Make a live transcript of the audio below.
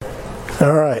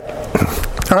All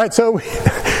right, so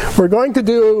we're going to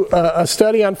do a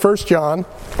study on 1 John,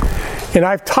 and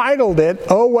I've titled it,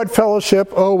 Oh, What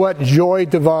Fellowship, Oh, What Joy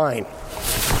Divine.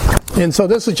 And so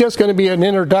this is just going to be an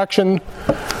introduction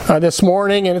this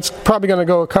morning, and it's probably going to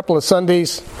go a couple of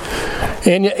Sundays.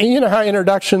 And you know how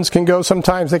introductions can go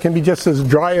sometimes. They can be just as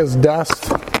dry as dust.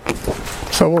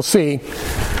 So we'll see.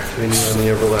 Leaning on the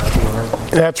everlasting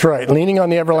arms. That's right, leaning on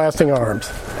the everlasting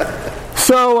arms.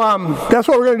 So that's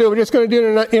what we're going to do. We're just going to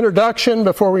do an introduction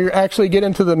before we actually get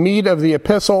into the meat of the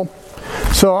epistle.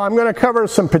 So I'm going to cover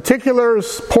some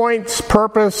particulars, points,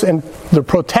 purpose, and the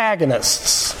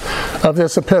protagonists of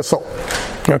this epistle.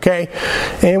 Okay?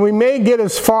 And we may get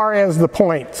as far as the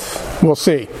points. We'll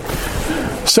see.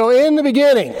 So in the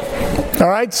beginning, all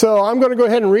right, so I'm going to go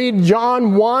ahead and read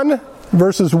John 1,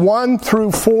 verses 1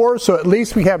 through 4, so at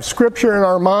least we have Scripture in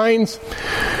our minds.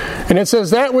 And it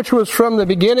says, that which was from the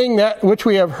beginning, that which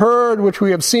we have heard, which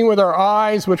we have seen with our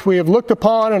eyes, which we have looked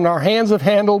upon, and our hands have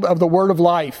handled of the word of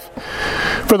life.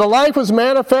 For the life was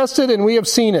manifested, and we have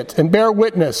seen it, and bear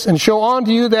witness, and show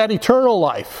unto you that eternal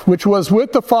life, which was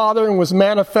with the Father, and was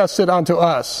manifested unto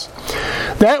us.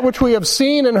 That which we have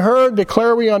seen and heard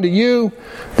declare we unto you,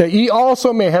 that ye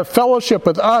also may have fellowship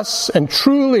with us, and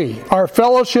truly our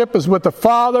fellowship is with the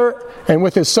Father and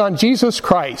with His Son Jesus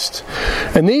Christ.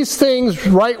 And these things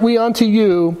write we unto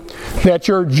you, that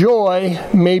your joy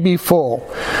may be full.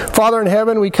 Father in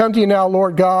heaven, we come to you now,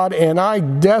 Lord God, and I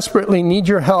desperately need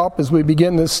your help as we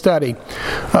begin this study.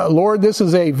 Lord, this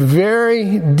is a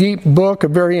very deep book, a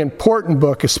very important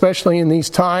book, especially in these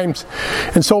times.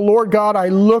 And so, Lord God, I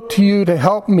look to you to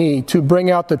help me to bring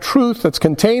out the truth that's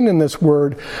contained in this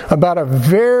word about a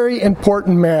very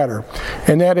important matter,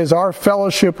 and that is our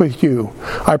fellowship with you.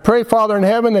 I pray, Father in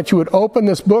heaven, that you would open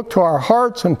this book to our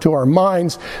hearts and to our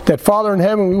minds, that, Father in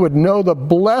heaven, we would know the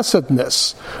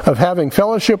blessedness of having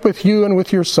fellowship with you and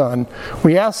with your Son.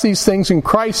 We ask these things in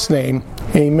Christ's name.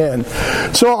 Amen.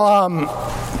 So,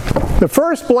 the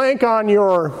first blank on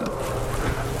your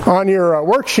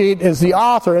worksheet is the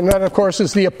author, and that, of course,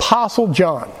 is the Apostle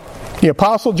John. The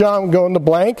Apostle John will go in the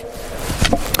blank.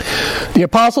 The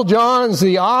Apostle John is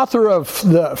the author of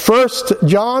the 1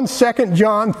 John, 2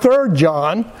 John, 3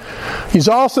 John. He's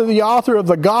also the author of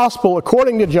the Gospel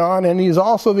according to John, and he's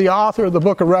also the author of the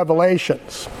book of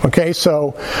Revelations. Okay,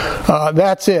 so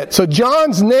that's it. So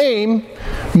John's name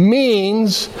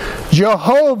means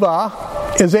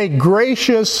Jehovah is a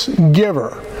gracious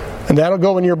giver. And that'll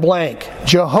go in your blank.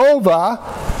 Jehovah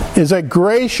is a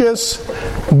gracious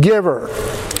giver.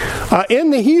 In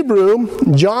the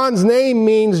Hebrew, John's name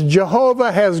means Jehovah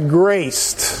has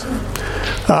graced,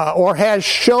 or has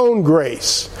shown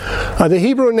grace. The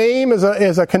Hebrew name is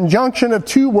a conjunction of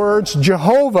two words,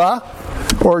 Jehovah,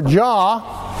 or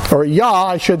Jah, or Yah,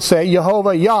 I should say,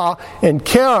 Jehovah Yah, and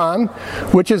Karen,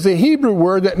 which is the Hebrew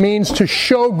word that means to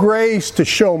show grace, to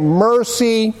show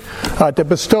mercy, to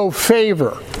bestow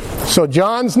favor. So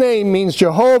John's name means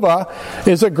Jehovah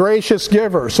is a gracious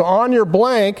giver. So on your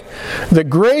blank, the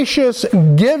gracious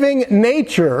giving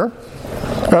nature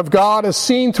of God is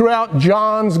seen throughout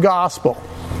John's Gospel.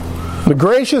 The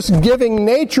gracious giving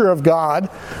nature of God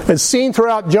is seen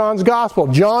throughout John's Gospel.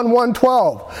 John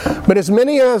 1:12. But as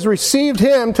many as received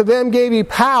him, to them gave he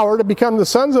power to become the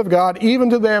sons of God, even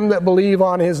to them that believe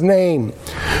on his name.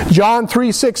 John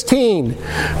 3:16.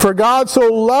 For God so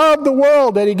loved the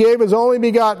world that he gave his only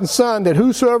begotten Son, that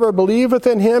whosoever believeth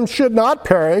in him should not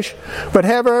perish, but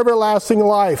have everlasting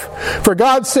life. For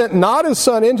God sent not his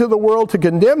Son into the world to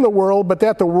condemn the world, but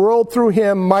that the world through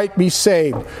him might be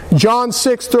saved. John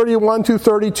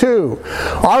 6:31-32.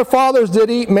 Our fathers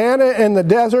did eat manna in the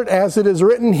desert, as it is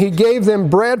written, he gave them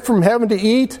bread from heaven to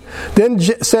eat. Then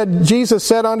Jesus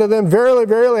said unto them, Verily,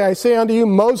 verily, I say unto you,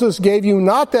 Moses gave you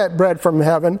not that bread from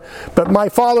heaven, but my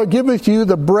Father giveth you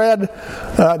the bread,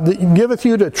 giveth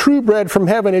you the true bread from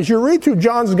heaven. As you read through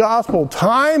John's Gospel,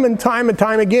 time and time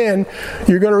again,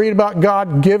 you're going to read about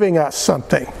God giving us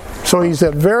something. So he's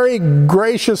a very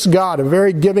gracious God, a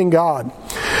very giving God.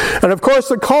 And of course,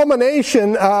 the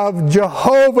culmination of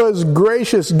Jehovah's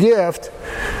gracious gift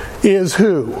is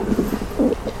who?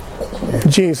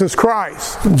 Jesus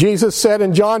Christ. Jesus said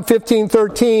in John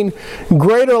 15:13,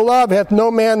 Greater love hath no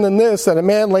man than this, that a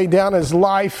man lay down his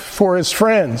life for his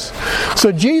friends.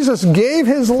 So Jesus gave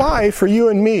his life for you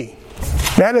and me.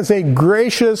 That is a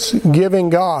gracious, giving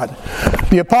God.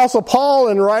 The Apostle Paul,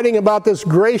 in writing about this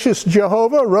gracious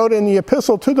Jehovah, wrote in the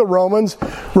epistle to the Romans,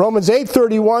 Romans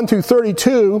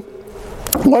 8:31-32,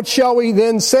 What shall we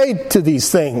then say to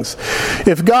these things?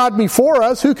 If God be for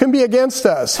us, who can be against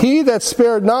us? He that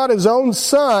spared not his own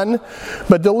Son,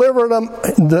 but delivered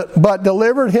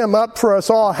him up for us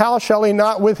all, how shall he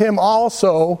not with him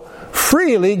also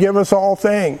freely give us all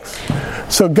things?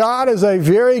 So God is a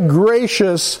very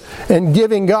gracious and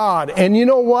giving God. And you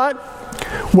know what?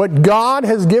 What God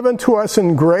has given to us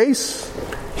in grace,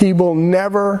 He will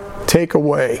never take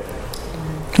away.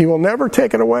 He will never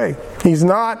take it away. He's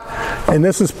not, and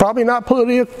this is probably not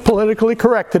politically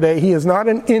correct today, He is not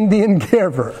an Indian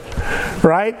giver,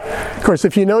 right? Of course,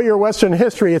 if you know your Western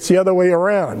history, it's the other way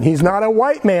around. He's not a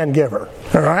white man giver,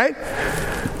 all right?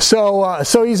 So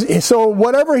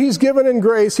whatever He's given in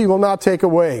grace, He will not take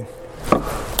away.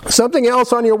 Something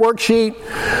else on your worksheet,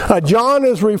 John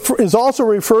is also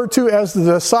referred to as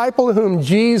the disciple whom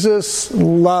Jesus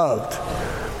loved.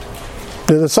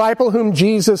 The disciple whom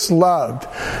Jesus loved.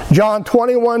 John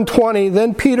 21:20,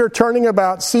 then Peter turning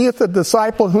about seeth the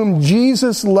disciple whom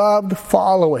Jesus loved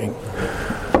following.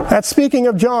 That's speaking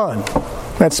of John.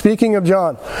 That's speaking of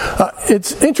John.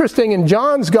 It's interesting, in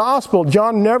John's gospel,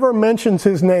 John never mentions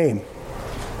his name.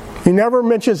 He never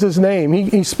mentions his name.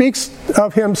 He speaks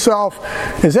of himself.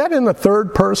 Is that in the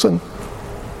third person?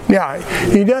 Yeah,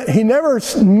 he never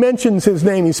mentions his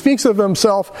name. He speaks of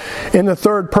himself in the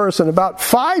third person. About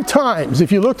 5 times,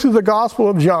 if you look through the Gospel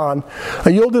of John,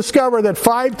 you'll discover that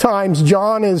 5 times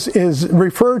John is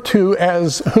referred to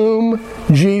as whom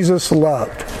Jesus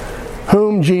loved.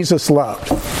 Whom Jesus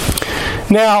loved.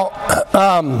 Now,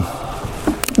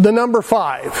 the number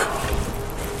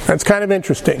 5. That's kind of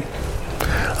interesting.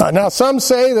 Now, some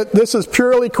say that this is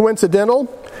purely coincidental.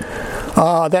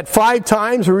 That 5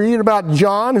 times we read about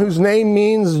John, whose name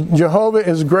means Jehovah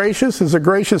is gracious, is a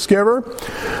gracious giver.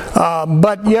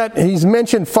 But yet he's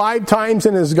mentioned 5 times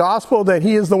in his gospel that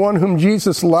he is the one whom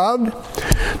Jesus loved.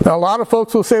 Now, a lot of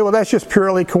folks will say, well, that's just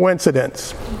purely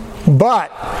coincidence.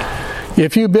 But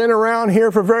if you've been around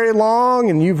here for very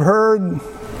long and you've heard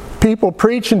people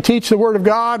preach and teach the Word of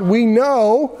God, we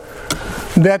know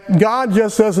that God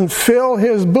just doesn't fill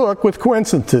His book with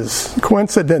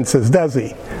coincidences, does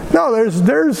He? No,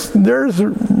 there's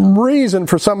reason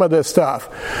for some of this stuff.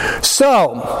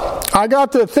 So, I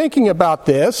got to thinking about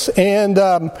this, and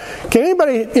can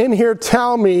anybody in here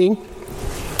tell me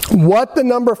what the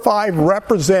number 5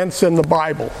 represents in the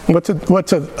Bible? What's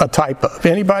a type of?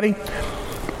 Anybody?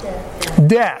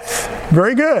 Death.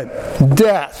 Very good.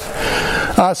 Death.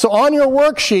 So on your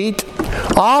worksheet,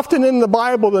 often in the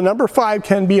Bible, the number 5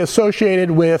 can be associated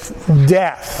with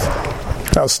death.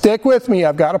 Now stick with me,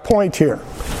 I've got a point here.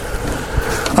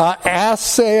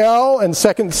 Asael in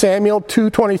 2 Samuel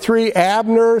 2:23,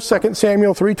 Abner, 2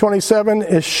 Samuel 3:27,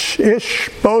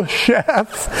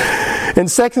 Ishbosheth in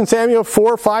 2 Samuel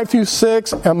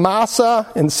 4:5-6, Amasa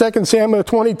in 2 Samuel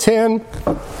 20:10.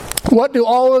 What do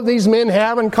all of these men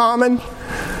have in common?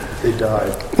 They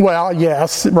died. Well,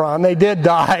 yes, Ron, they did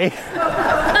die.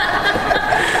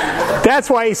 That's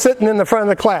why he's sitting in the front of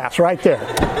the class, right there.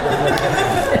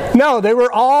 No, they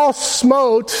were all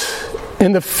smote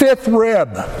in the 5th rib.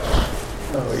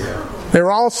 Oh, yeah. They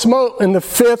were all smote in the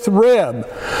 5th rib.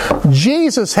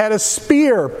 Jesus had a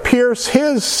spear pierce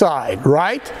his side,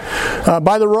 right?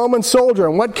 By the Roman soldier.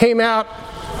 And what came out?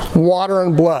 Water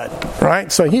and blood,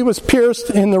 right? So he was pierced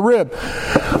in the rib.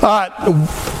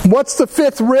 What's the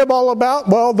 5th rib all about?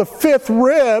 Well, the 5th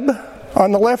rib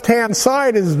on the left-hand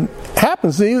side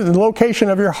happens to be the location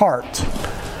of your heart.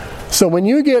 So when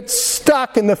you get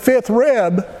stuck in the 5th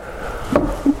rib,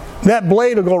 that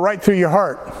blade will go right through your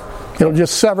heart. It'll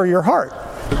just sever your heart.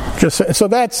 So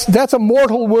that's a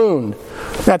mortal wound.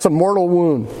 That's a mortal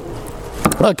wound.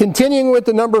 Continuing with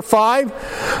the number 5,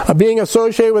 being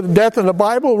associated with death in the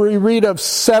Bible, we read of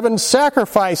 7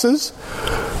 sacrifices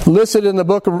listed in the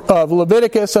book of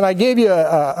Leviticus, and I gave you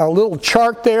a little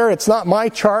chart there. It's not my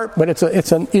chart, but it's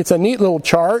a neat little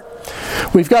chart.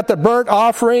 We've got the burnt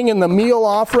offering and the meal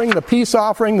offering, the peace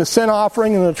offering, the sin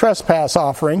offering, and the trespass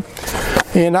offering.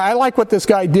 And I like what this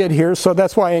guy did here, so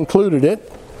that's why I included it.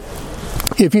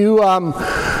 If you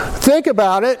think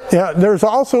about it, there's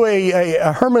also a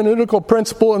hermeneutical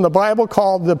principle in the Bible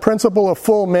called the principle of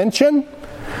full mention.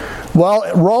 Well,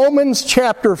 Romans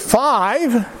chapter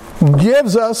 5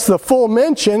 gives us the full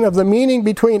mention of the meaning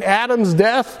between Adam's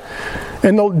death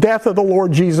and the death of the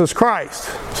Lord Jesus Christ.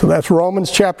 So that's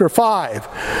Romans chapter 5.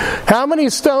 How many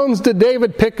stones did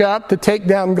David pick up to take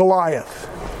down Goliath?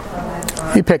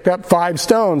 He picked up 5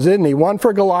 stones, didn't he? 1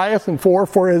 for Goliath and 4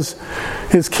 for his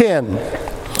kin.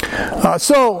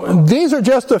 So these are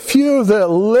just a few of the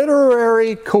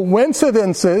literary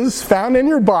coincidences found in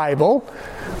your Bible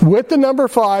with the number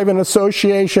 5 in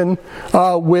association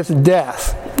with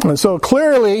death. And so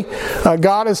clearly,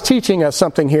 God is teaching us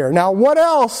something here. Now, what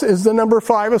else is the number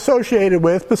 5 associated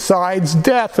with besides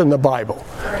death in the Bible?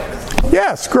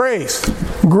 Yes, grace.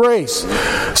 Grace.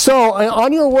 So,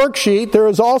 on your worksheet, there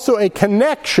is also a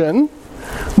connection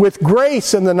with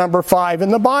grace in the number 5 in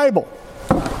the Bible.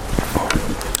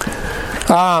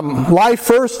 Life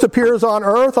first appears on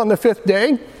earth on the 5th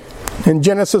day in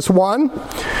Genesis 1.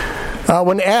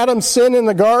 When Adam sinned in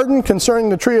the garden concerning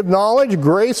the tree of knowledge,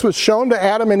 grace was shown to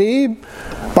Adam and Eve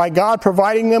by God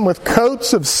providing them with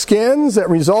coats of skins that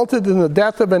resulted in the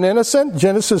death of an innocent.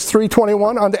 Genesis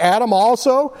 3:21, unto Adam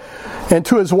also and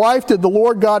to his wife did the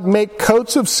Lord God make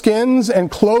coats of skins and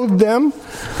clothed them.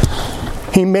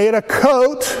 He made a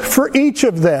coat for each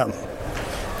of them.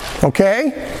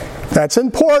 Okay? That's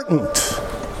important.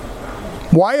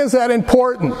 Why is that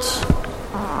important?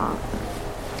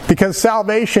 Because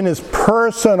salvation is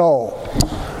personal.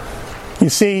 You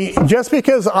see, just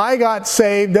because I got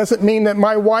saved doesn't mean that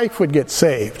my wife would get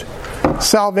saved.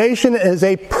 Salvation is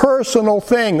a personal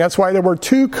thing. That's why there were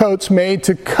 2 coats made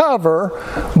to cover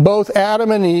both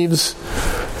Adam and Eve's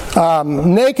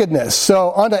nakedness.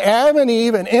 So unto Adam and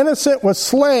Eve an innocent was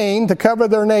slain to cover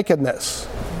their nakedness.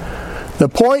 The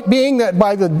point being that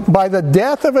by the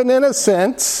death of an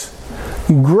innocent,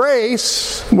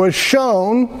 grace was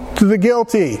shown to the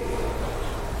guilty.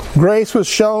 Grace was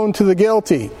shown to the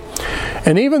guilty.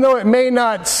 And even though it may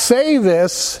not say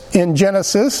this in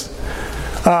Genesis,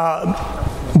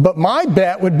 but my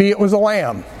bet would be it was a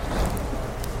lamb.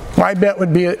 My bet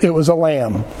would be it was a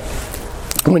lamb.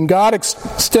 When God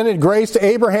extended grace to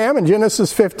Abraham in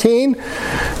Genesis 15,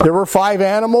 there were 5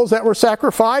 animals that were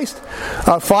sacrificed.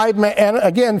 5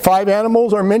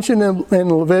 animals are mentioned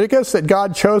in Leviticus that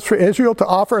God chose for Israel to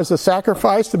offer as a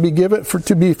sacrifice to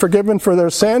be forgiven for their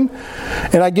sin.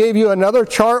 And I gave you another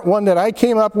chart, one that I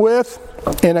came up with,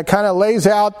 and it kind of lays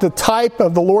out the type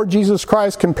of the Lord Jesus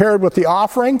Christ compared with the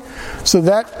offering. So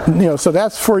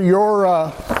that's for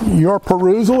your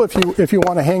perusal if you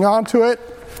want to hang on to it.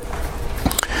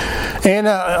 And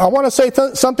I want to say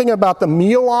something about the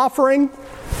meal offering.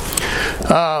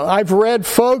 I've read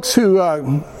folks who,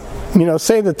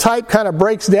 say the type kind of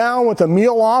breaks down with the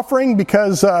meal offering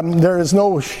because there is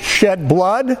no shed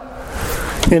blood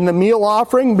in the meal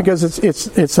offering because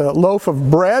it's a loaf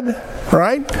of bread,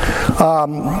 right?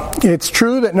 It's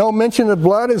true that no mention of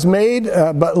blood is made,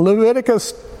 but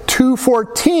Leviticus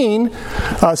 2:14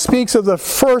 speaks of the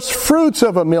first fruits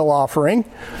of a meal offering.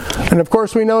 And of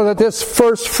course we know that this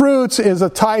first fruits is a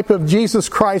type of Jesus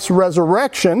Christ's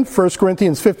resurrection, 1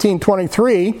 Corinthians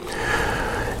 15:23.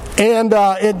 And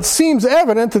it seems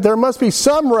evident that there must be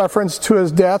some reference to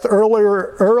his death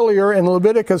earlier in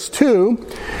Leviticus 2.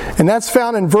 And that's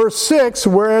found in verse 6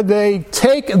 where they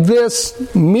take this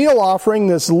meal offering,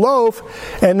 this loaf,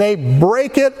 and they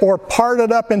break it or part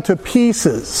it up into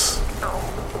pieces.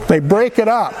 They break it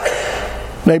up.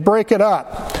 They break it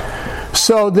up.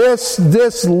 So this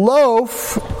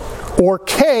loaf or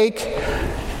cake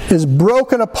is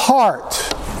broken apart.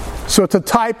 So it's a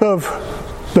type of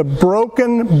the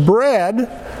broken bread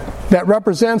that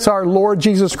represents our Lord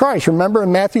Jesus Christ. Remember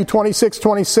in Matthew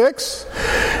 26:26?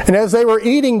 And as they were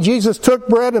eating, Jesus took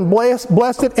bread and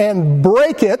blessed it and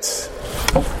brake it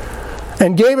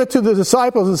and gave it to the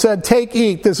disciples and said, "Take,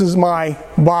 eat, this is my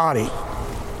body."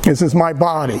 This is my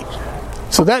body.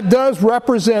 So that does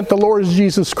represent the Lord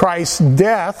Jesus Christ's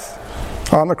death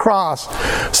on the cross.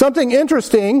 Something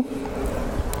interesting,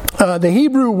 the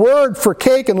Hebrew word for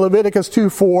cake in Leviticus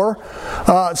 2:4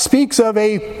 speaks of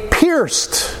a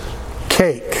pierced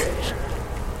cake.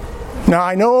 Now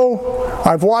I know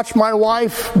I've watched my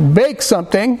wife bake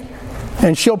something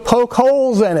and she'll poke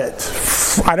holes in it.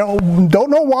 I don't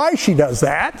know why she does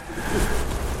that.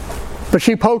 But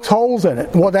she pokes holes in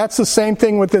it. Well, that's the same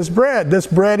thing with this bread. This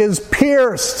bread is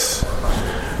pierced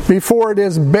before it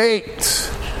is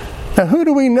baked. Now, who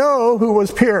do we know who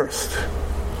was pierced?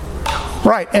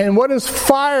 Right, and what is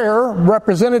fire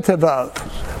representative of?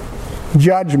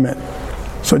 Judgment.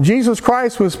 So Jesus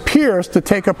Christ was pierced to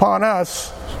take upon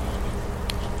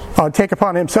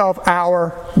himself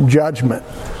our judgment.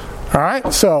 All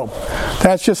right, so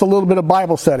that's just a little bit of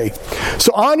Bible study.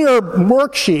 So on your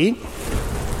worksheet,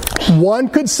 one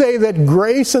could say that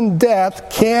grace and death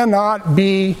cannot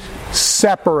be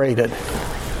separated.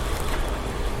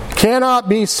 Cannot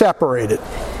be separated.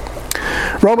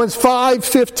 Romans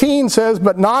 5:15 says,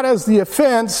 "But not as the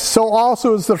offense, so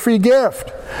also is the free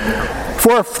gift.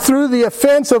 For through the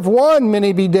offense of one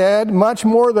many be dead, much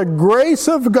more the grace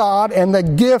of God and the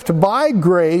gift by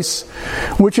grace,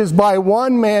 which is by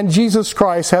one man, Jesus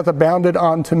Christ, hath abounded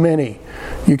unto many."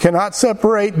 You cannot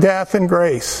separate death and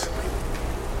grace.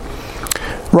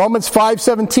 Romans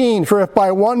 5:17, for if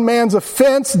by one man's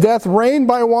offense death reigned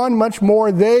by one, much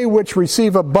more they which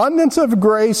receive abundance of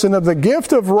grace and of the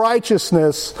gift of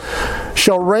righteousness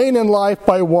shall reign in life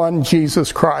by one,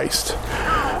 Jesus Christ.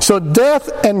 So death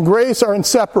and grace are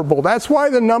inseparable. That's why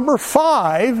the number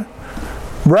 5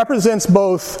 represents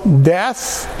both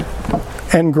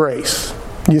death and grace.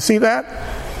 You see that?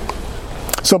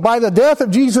 So by the death of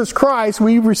Jesus Christ,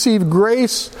 we receive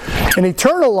grace and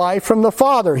eternal life from the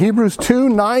Father. Hebrews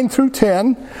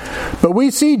 2:9-10. But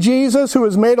we see Jesus, who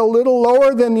is made a little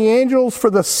lower than the angels for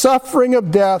the suffering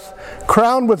of death,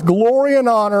 crowned with glory and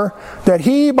honor, that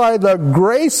he, by the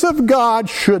grace of God,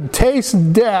 should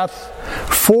taste death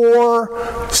for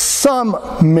some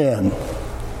men.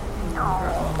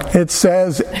 It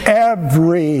says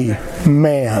every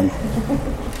man.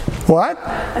 What?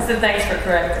 I said thanks for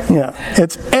correcting. Yeah,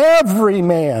 it's every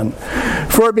man.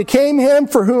 For it became him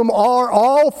for whom are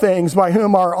all things, by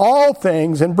whom are all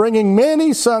things, and bringing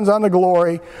many sons unto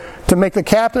glory, to make the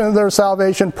captain of their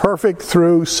salvation perfect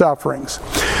through sufferings.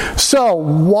 So,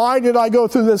 why did I go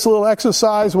through this little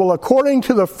exercise? Well, according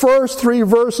to the first 3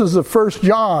 verses of 1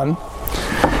 John,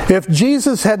 if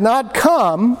Jesus had not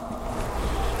come,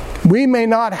 we may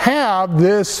not have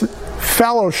this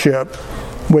fellowship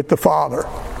with the Father.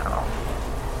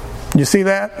 You see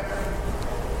that?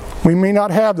 We may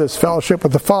not have this fellowship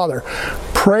with the Father.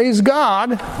 Praise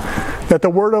God that the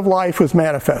Word of life was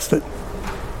manifested.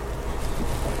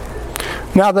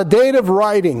 Now, the date of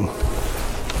writing.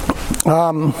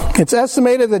 It's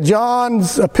estimated that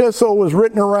John's epistle was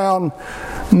written around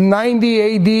 90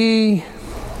 A.D.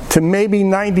 to maybe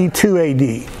 92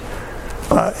 A.D.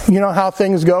 You know how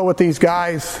things go with these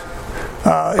guys?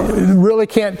 Really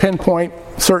can't pinpoint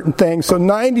certain things. So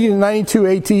 90 to 92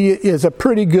 AD is a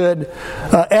pretty good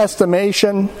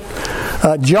estimation.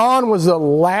 John was the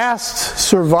last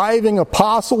surviving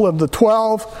apostle of the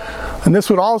 12, and this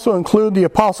would also include the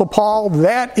Apostle Paul.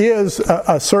 That is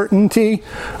a certainty.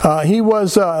 He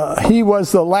was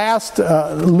the last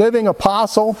living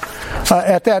apostle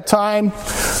at that time.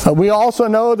 We also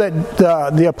know that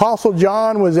the Apostle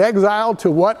John was exiled to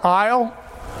what isle?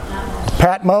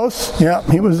 Patmos. Yeah,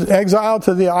 he was exiled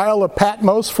to the Isle of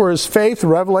Patmos for his faith.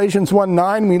 Revelations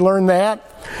 1:9, we learn that.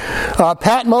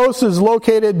 Patmos is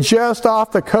located just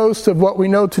off the coast of what we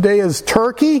know today as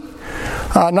Turkey,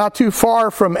 not too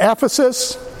far from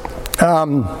Ephesus.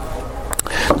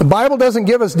 The Bible doesn't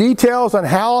give us details on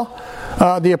how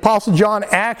the Apostle John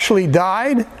actually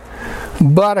died.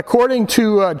 But according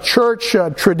to church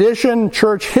tradition,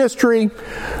 church history,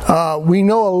 we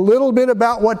know a little bit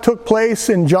about what took place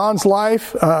in John's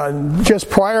life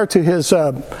just prior to his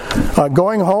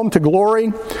going home to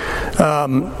glory.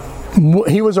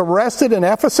 He was arrested in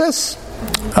Ephesus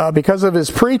because of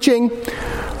his preaching.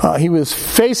 He was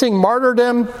facing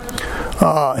martyrdom.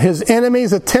 His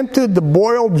enemies attempted to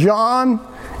boil John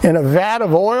in a vat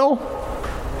of oil.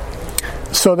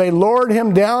 So they lowered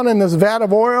him down in this vat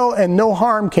of oil, and no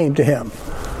harm came to him.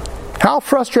 How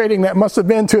frustrating that must have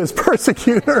been to his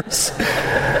persecutors.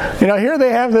 You know, here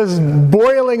they have this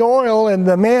boiling oil, and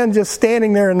the man just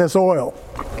standing there in this oil.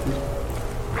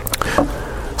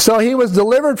 So he was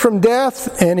delivered from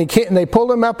death, and they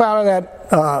pulled him up out of that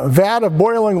vat of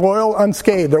boiling oil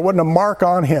unscathed. There wasn't a mark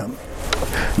on him.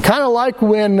 Kind of like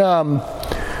when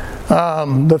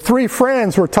the 3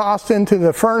 friends were tossed into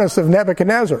the furnace of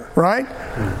Nebuchadnezzar, right?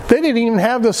 They didn't even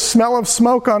have the smell of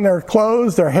smoke on their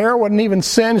clothes. Their hair wasn't even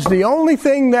singed. The only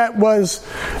thing that was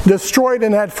destroyed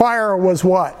in that fire was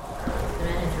what?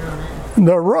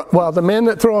 The men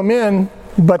that threw them in,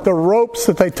 but the ropes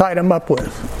that they tied them up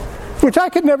with. Which I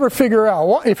could never figure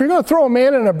out. If you're going to throw a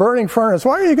man in a burning furnace,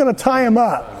 why are you going to tie him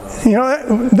up? You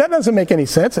know, that doesn't make any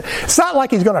sense. It's not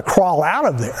like he's going to crawl out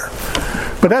of there.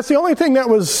 But that's the only thing that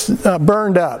was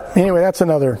burned up. Anyway, that's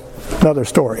another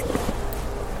story.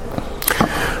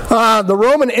 The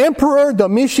Roman Emperor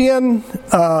Domitian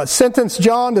sentenced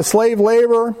John to slave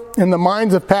labor in the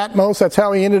mines of Patmos. That's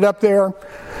how he ended up there.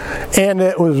 And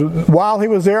it was while he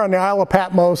was there on the Isle of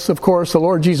Patmos, of course, the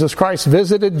Lord Jesus Christ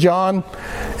visited John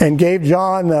and gave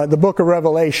John the book of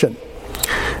Revelation.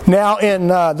 Now, in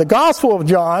the Gospel of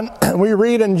John, we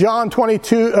read in John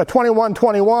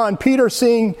 21:21, Peter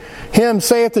seeing him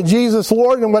saith to Jesus,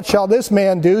 Lord, and what shall this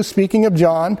man do? Speaking of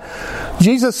John.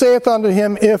 Jesus saith unto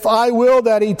him, If I will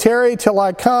that he tarry till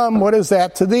I come, what is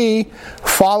that to thee?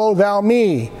 Follow thou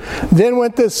me. Then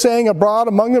went this saying abroad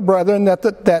among the brethren,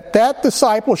 that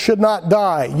disciple should not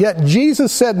die. Yet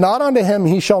Jesus said not unto him,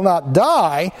 he shall not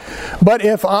die, but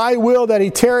if I will that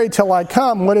he tarry till I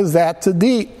come, what is that to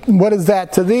thee? What is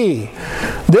that to thee? he.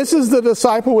 This is the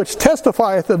disciple which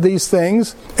testifieth of these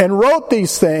things, and wrote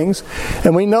these things,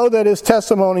 and we know that his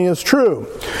testimony is true.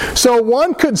 So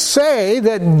one could say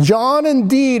that John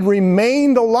indeed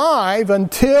remained alive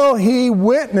until he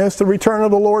witnessed the return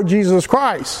of the Lord Jesus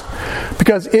Christ.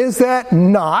 Because is that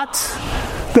not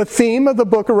the theme of the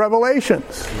book of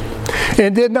Revelations?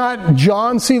 And did not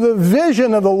John see the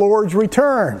vision of the Lord's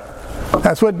return?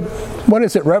 That's what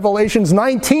is it? Revelations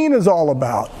 19 is all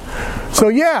about. So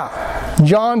yeah,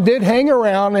 John did hang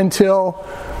around until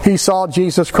he saw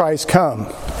Jesus Christ come.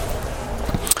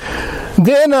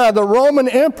 Then the Roman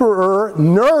Emperor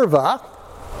Nerva,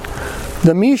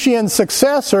 the Median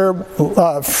successor,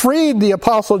 freed the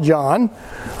Apostle John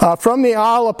from the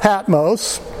Isle of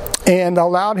Patmos and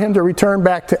allowed him to return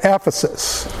back to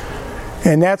Ephesus.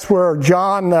 And that's where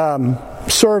John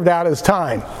served out his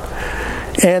time.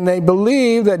 And they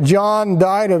believe that John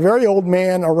died a very old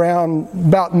man around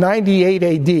about 98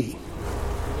 AD.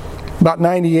 About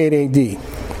 98 AD.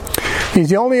 He's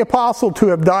the only apostle to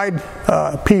have died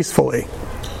peacefully.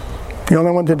 The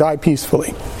only one to die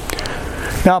peacefully.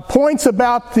 Now, points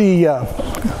about the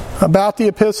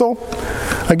epistle.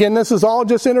 Again, this is all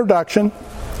just introduction.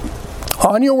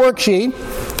 On your worksheet,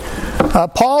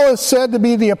 Paul is said to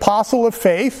be the apostle of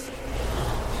faith.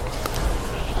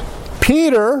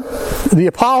 Peter, the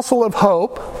apostle of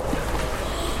hope.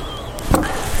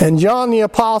 And John, the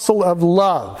apostle of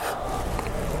love.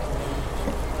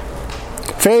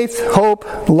 Faith,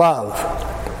 hope, love.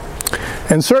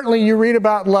 And certainly you read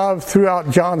about love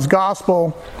throughout John's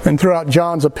gospel and throughout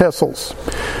John's epistles.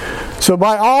 So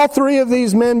by all three of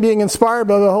these men being inspired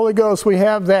by the Holy Ghost, we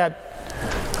have that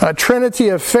trinity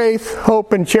of faith,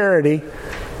 hope, and charity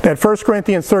that 1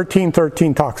 Corinthians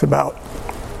 13:13 talks about.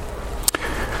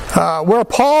 Where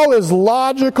Paul is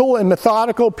logical and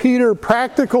methodical, Peter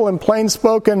practical and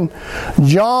plain-spoken,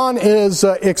 John is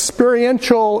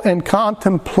experiential and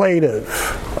contemplative.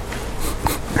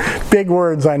 Big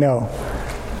words, I know.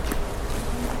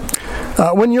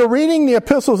 When you're reading the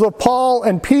epistles of Paul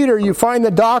and Peter, you find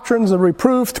the doctrines, the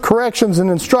reproofs, corrections,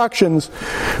 and instructions,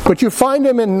 but you find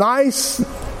them in nice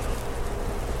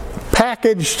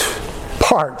packaged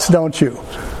parts, don't you?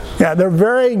 Yeah, they're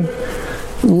very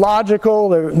logical.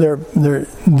 They're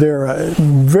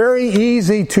very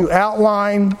easy to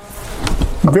outline,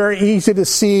 very easy to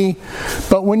see.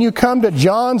 But when you come to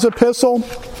John's epistle,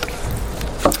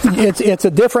 it's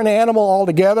a different animal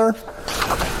altogether.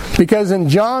 Because in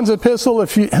John's epistle,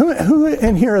 who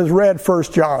in here has read 1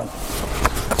 John?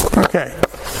 Okay.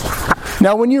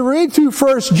 Now when you read through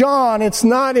 1 John, it's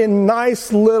not in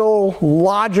nice little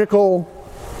logical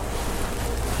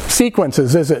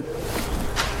sequences, is it?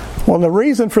 Well, the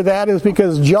reason for that is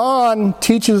because John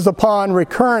teaches upon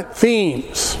recurrent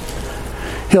themes.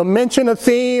 He'll mention a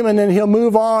theme and then he'll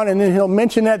move on and then he'll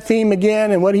mention that theme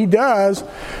again. And what he does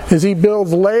is he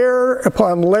builds layer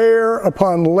upon layer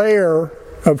upon layer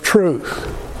of truth.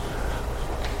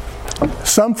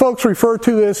 Some folks refer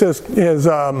to this as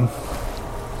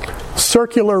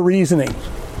circular reasoning.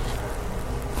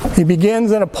 He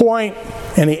begins at a point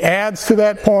and he adds to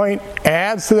that point,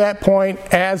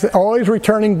 always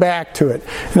returning back to it.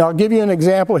 And I'll give you an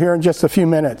example here in just a few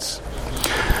minutes.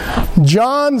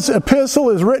 John's epistle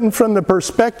is written from the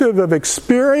perspective of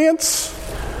experience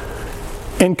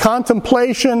and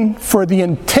contemplation for the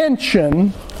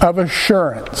intention of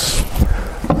assurance.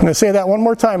 I'm going to say that one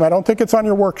more time. I don't think it's on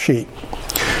your worksheet.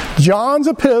 John's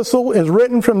epistle is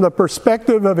written from the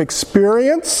perspective of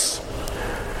experience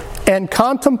and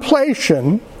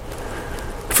contemplation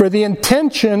for the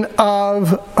intention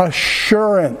of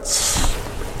assurance.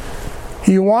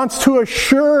 He wants to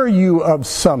assure you of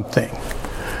something.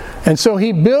 And so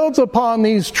he builds upon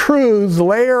these truths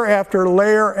layer after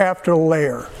layer after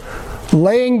layer,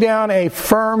 laying down a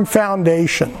firm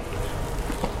foundation.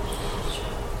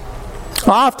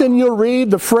 Often you'll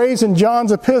read the phrase in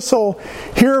John's epistle,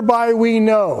 hereby we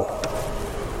know,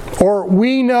 or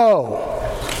we know,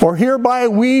 or hereby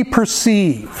we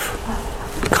perceive.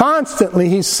 Constantly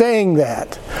he's saying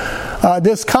that.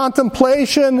 This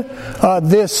contemplation,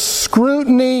 this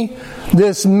scrutiny,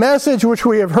 this message which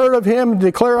we have heard of him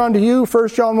declare unto you, 1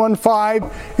 John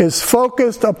 1:5, is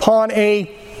focused upon a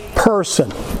person.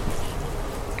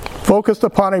 Focused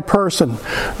upon a person.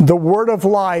 The Word of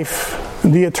life,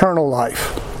 the eternal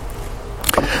life.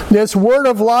 This Word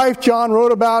of life John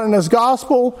wrote about in his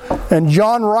Gospel, and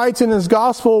John writes in his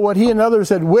Gospel what he and others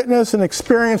had witnessed and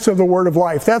experienced of the Word of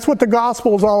life. That's what the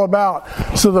Gospel is all about.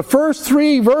 So the first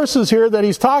three verses here that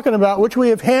he's talking about, which we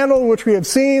have handled, which we have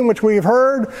seen, which we have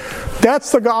heard,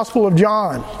 that's the Gospel of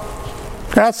John.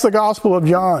 That's the Gospel of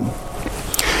John.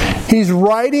 He's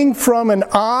writing from an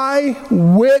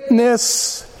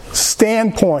eyewitness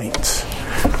standpoint.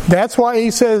 That's why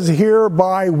he says,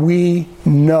 hereby we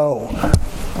know.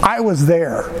 I was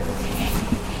there.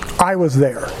 I was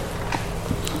there.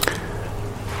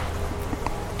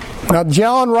 Now,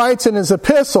 John writes in his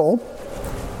epistle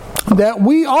that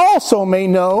we also may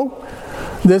know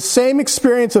this same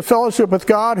experience of fellowship with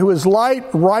God, who is light,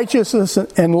 righteousness,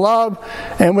 and love,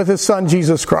 and with his Son,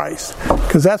 Jesus Christ.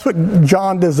 Because that's what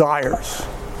John desires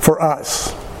for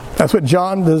us. That's what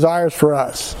John desires for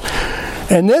us.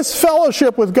 And this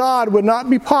fellowship with God would not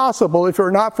be possible if it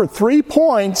were not for 3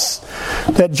 points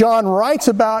that John writes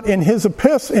about in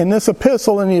this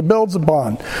epistle, and he builds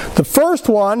upon. The first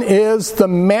one is the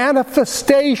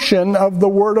manifestation of the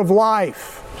Word of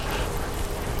life.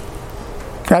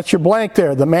 That's your blank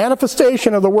there. The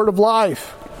manifestation of the Word of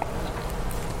life.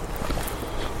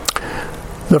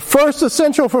 The first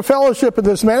essential for fellowship is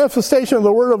this manifestation of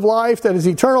the Word of life, that is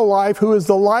eternal life, who is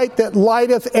the light that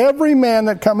lighteth every man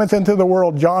that cometh into the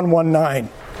world. John 1:9.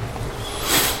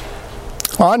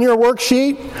 On your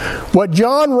worksheet, what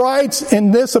John writes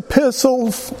in this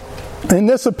epistle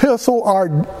are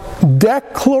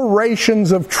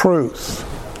declarations of truth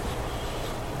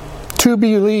to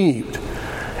be believed,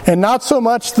 and not so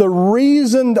much the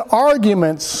reasoned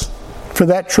arguments for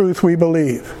that truth we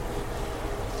believe.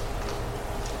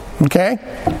 Okay?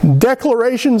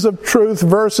 Declarations of truth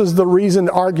versus the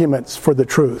reasoned arguments for the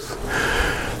truth.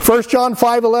 1 John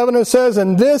 5:11 it says,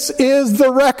 and this is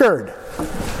the record,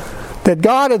 that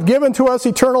God hath given to us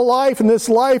eternal life, and this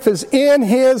life is in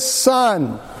his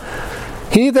Son.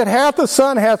 He that hath the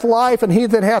Son hath life, and he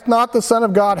that hath not the Son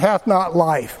of God hath not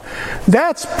life.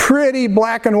 That's pretty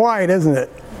black and white, isn't it?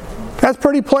 That's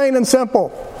pretty plain and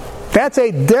simple. That's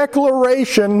a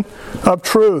declaration of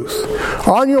truth.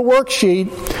 On your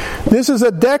worksheet, this is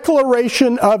a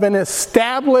declaration of an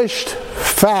established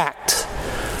fact.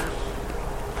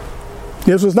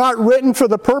 This was not written for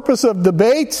the purpose of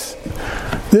debate.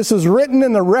 This is written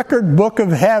in the record book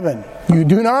of heaven. You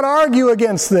do not argue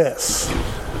against this.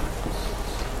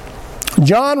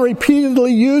 John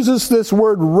repeatedly uses this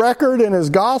word record in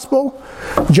his gospel.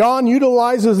 John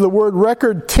utilizes the word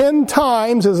record 10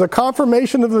 times as a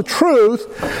confirmation of the truth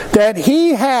that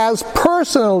he has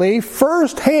personally,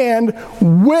 firsthand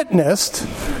witnessed,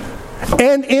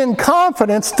 and in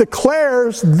confidence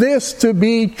declares this to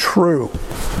be true.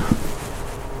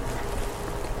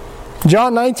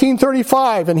 John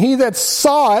 19:35, and he that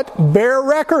saw it bare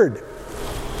record,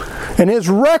 and his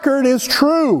record is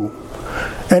true.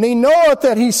 And he knoweth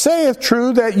that he saith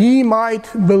true, that ye might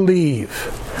believe.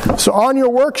 So on your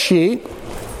worksheet,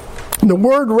 the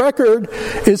word record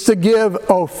is to give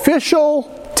official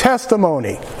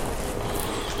testimony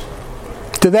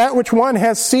to that which one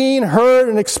has seen, heard,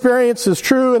 and experienced is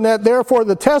true, and that therefore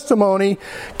the testimony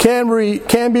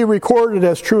can be recorded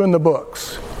as true in the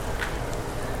books.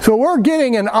 So we're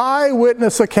getting an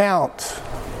eyewitness account.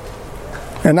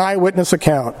 An eyewitness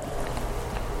account.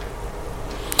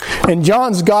 In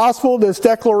John's Gospel, this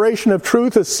declaration of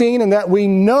truth is seen in that we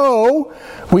know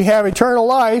we have eternal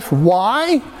life.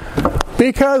 Why?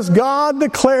 Because God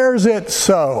declares it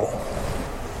so.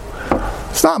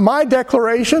 It's not my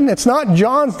declaration. It's not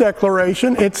John's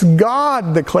declaration. It's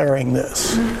God declaring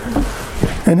this.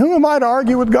 And who am I to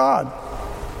argue with God?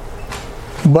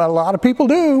 But a lot of people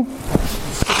do.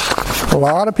 A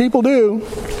lot of people do.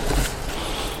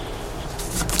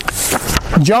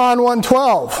 John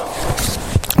 1:12.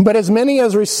 But as many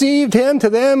as received him, to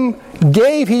them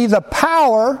gave he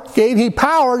power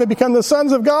to become the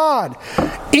sons of God,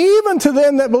 even to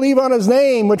them that believe on his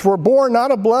name, which were born not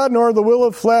of blood, nor of the will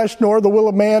of flesh, nor the will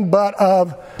of man, but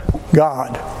of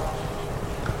God.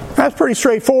 That's pretty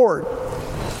straightforward.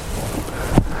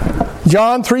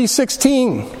 John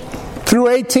 3:16 through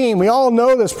 18. We all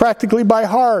know this practically by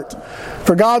heart.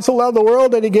 For God so loved the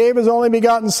world that he gave his only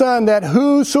begotten Son, that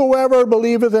whosoever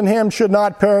believeth in him should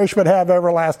not perish but have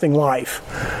everlasting life.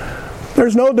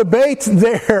 There's no debate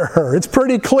there. It's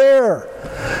pretty clear.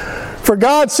 For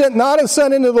God sent not his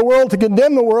Son into the world to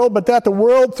condemn the world, but that the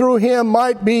world through him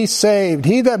might be saved.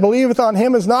 He that believeth on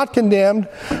him is not condemned,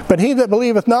 but he that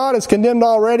believeth not is condemned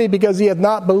already, because he hath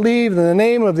not believed in the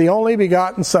name of the only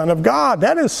begotten Son of God.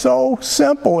 That is so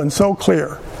simple and so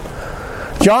clear.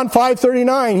 John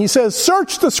 5:39, he says,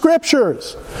 search the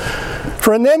Scriptures,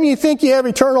 for in them ye think ye have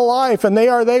eternal life, and they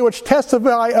are they which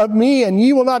testify of me, and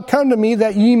ye will not come to me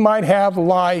that ye might have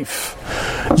life.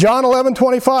 John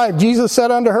 11:25, Jesus said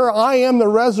unto her, I am the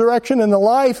resurrection and the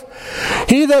life.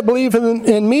 He that believeth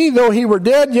in me, though he were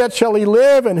dead, yet shall he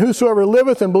live, and whosoever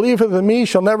liveth and believeth in me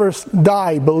shall never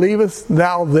die. Believest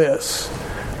thou this?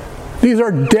 These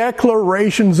are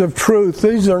declarations of truth.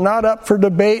 These are not up for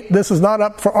debate. This is not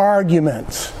up for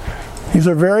arguments. These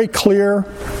are very clear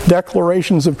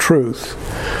declarations of truth.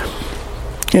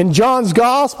 In John's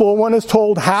Gospel, one is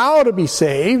told how to be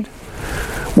saved,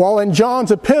 while in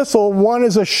John's epistle, one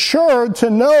is assured to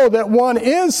know that one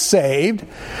is saved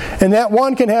and that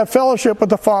one can have fellowship with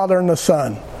the Father and the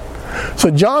Son.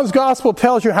 So John's Gospel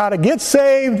tells you how to get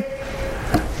saved.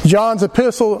 John's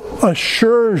epistle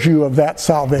assures you of that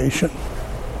salvation.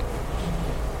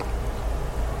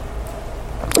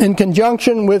 In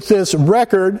conjunction with this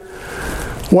record,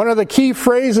 one of the key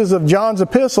phrases of John's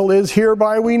epistle is,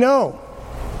 "Hereby we know."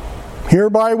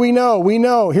 Hereby we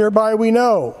know, hereby we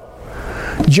know.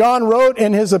 John wrote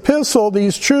in his epistle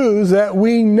these truths that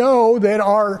we know that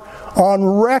are on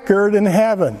record in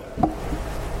heaven.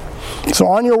 So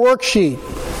on your worksheet,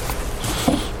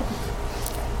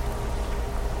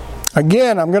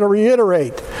 again, I'm going to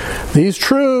reiterate, these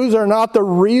truths are not the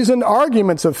reasoned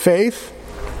arguments of faith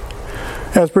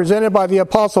as presented by the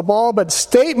Apostle Paul, but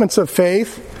statements of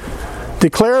faith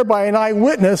declared by an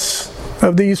eyewitness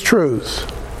of these truths.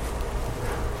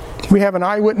 We have an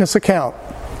eyewitness account.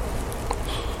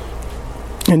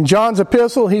 In John's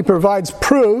epistle, he provides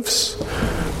proofs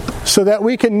so that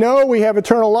we can know we have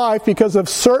eternal life because of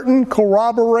certain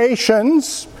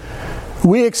corroborations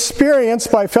we experience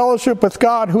by fellowship with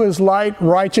God, who is light,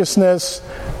 righteousness,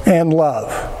 and love.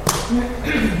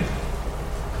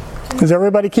 Is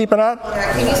everybody keeping up?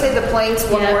 Yeah, can you say the planks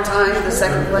one more time, the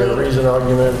second plank? Reason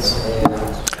arguments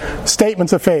and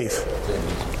Statements of faith.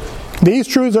 These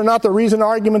truths are not the reasoned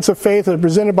arguments of faith that are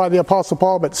presented by the Apostle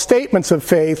Paul, but statements of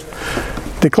faith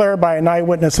declared by an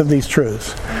eyewitness of these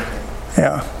truths.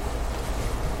 Yeah.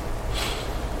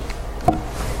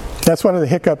 That's one of the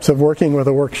hiccups of working with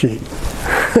a worksheet.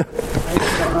 I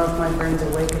just don't know if my brain's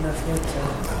awake enough yet to...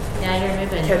 Yeah, you're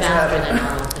moving faster than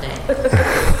normal today.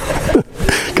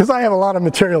 Because I have a lot of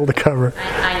material to cover.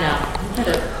 I know,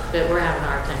 but we're having a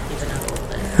hard time keeping up a little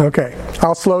bit. Okay,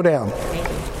 I'll slow down. Thank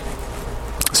you.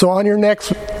 So on your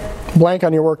next blank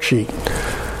on your worksheet,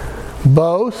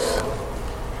 both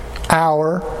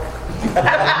our...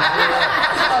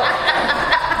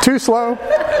 Too slow?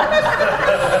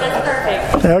 That's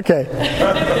perfect. Okay.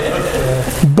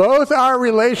 Both our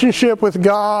relationship with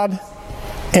God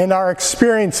and our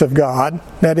experience of God,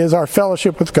 that is our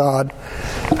fellowship with God,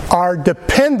 are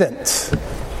dependent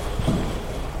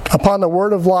upon the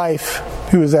Word of life,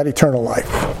 who is that eternal life.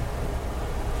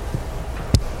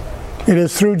 It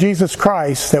is through Jesus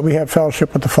Christ that we have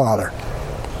fellowship with the Father.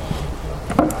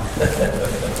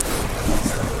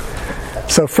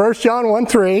 So 1 John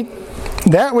 1:3,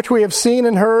 that which we have seen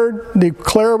and heard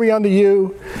declare we unto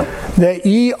you, that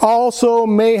ye also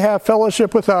may have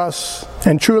fellowship with us,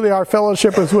 and truly our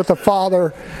fellowship is with the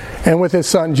Father and with His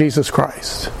Son Jesus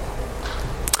Christ.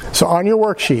 So on your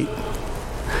worksheet,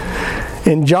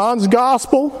 in John's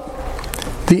Gospel,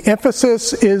 the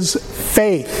emphasis is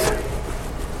faith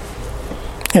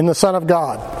in the Son of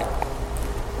God.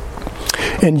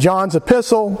 In John's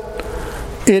epistle,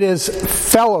 it is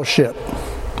fellowship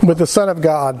with the Son of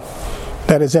God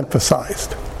that is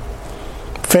emphasized.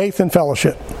 Faith and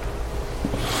fellowship.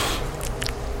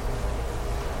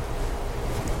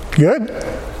 Good?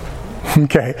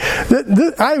 Okay.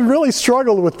 I really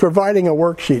struggled with providing a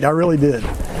worksheet. I really did.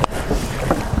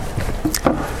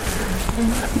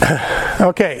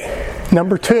 Okay.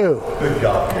 Number 2. good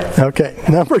job. Okay.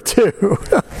 Number 2.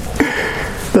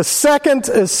 The second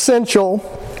essential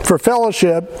for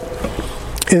fellowship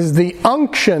is the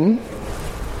unction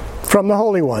from the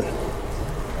Holy One.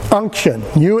 Unction.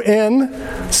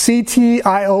 U-N-C-T-I-O-N.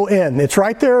 It's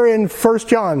right there in 1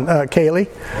 John, Kaylee.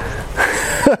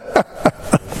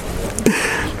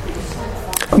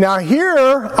 Now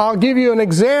here, I'll give you an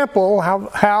example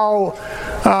how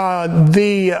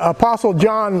the Apostle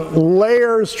John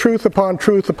layers truth upon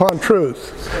truth upon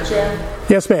truth. Jim,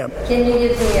 Yes, ma'am. can you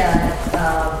give me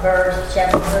a verse,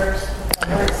 chapter verse,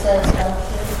 where it says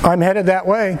fellowship? I'm headed that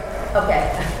way.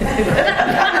 Okay.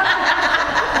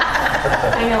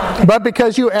 I know. But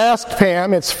because you asked,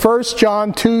 Pam, it's 1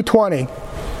 John 2:20.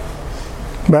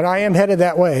 But I am headed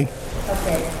that way.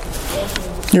 Okay.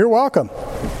 Thank you. You're welcome.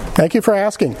 Thank you for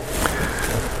asking.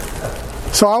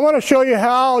 So I want to show you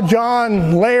how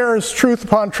John layers truth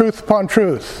upon truth upon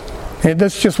truth. And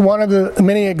this is just one of the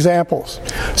many examples.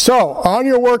 So, on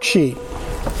your worksheet,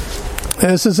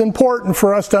 this is important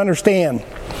for us to understand.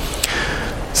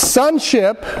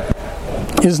 Sonship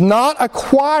is not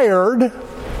acquired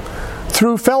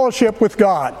through fellowship with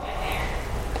God.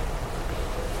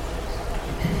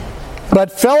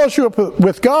 But fellowship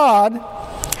with God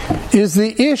is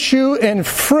the issue and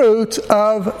fruit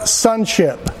of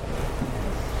sonship.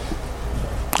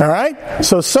 All right?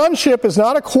 So sonship is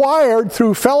not acquired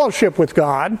through fellowship with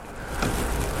God,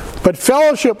 but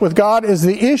fellowship with God is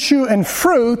the issue and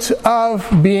fruit of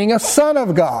being a son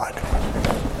of God.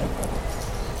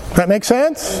 That make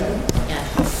sense?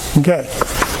 Okay.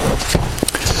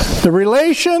 The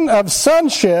relation of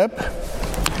sonship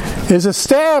is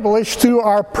established through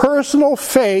our personal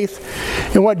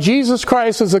faith in what Jesus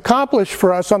Christ has accomplished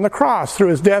for us on the cross through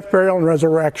His death, burial, and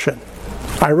resurrection.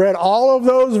 I read all of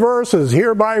those verses.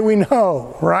 Hereby we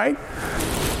know, right?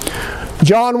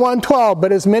 John 1:12,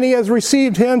 but as many as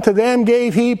received Him, to them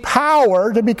gave He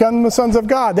power to become the sons of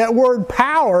God. That word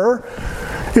power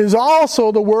is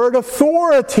also the word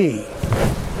authority.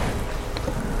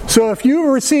 So if you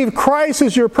receive Christ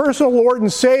as your personal Lord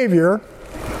and Savior,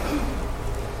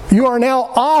 you are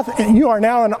now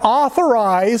an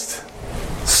authorized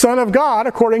son of God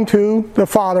according to the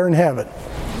Father in heaven.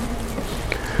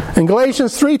 In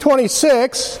Galatians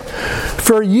 3:26,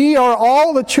 for ye are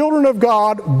all the children of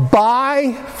God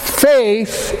by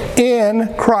faith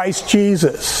in Christ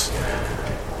Jesus.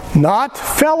 Not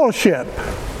fellowship.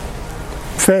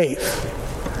 Faith.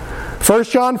 1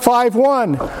 John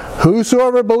 5:1,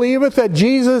 whosoever believeth that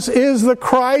Jesus is the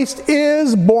Christ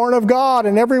is born of God,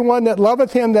 and everyone that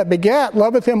loveth Him that begat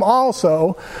loveth Him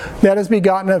also that is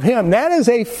begotten of Him. That is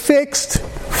a fixed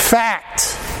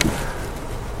fact.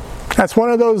 That's one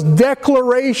of those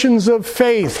declarations of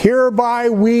faith. Hereby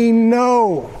we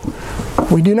know.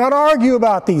 We do not argue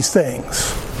about these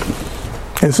things.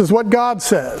 This is what God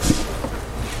says.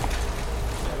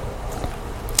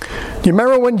 Do you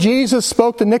remember when Jesus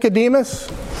spoke to Nicodemus?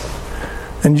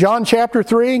 In John chapter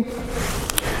 3?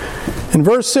 In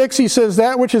verse 6 he says,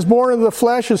 that which is born of the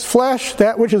flesh is flesh,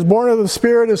 that which is born of the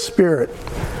Spirit is spirit.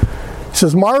 He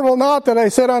says, marvel not that I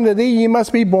said unto thee, ye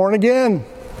must be born again.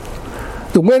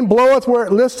 The wind bloweth where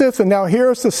it listeth, and thou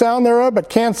hearest the sound thereof, but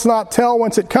canst not tell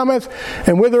whence it cometh,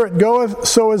 and whither it goeth,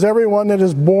 so is everyone that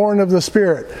is born of the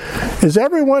Spirit. Is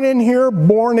everyone in here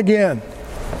born again?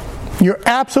 You're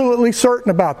absolutely certain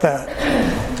about that.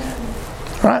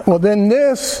 Right? Well, then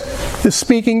this is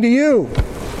speaking to you.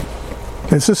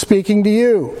 This is speaking to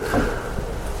you.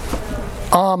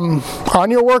 On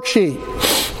your worksheet,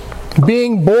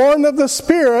 being born of the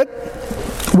Spirit,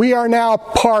 we are now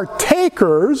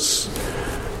partakers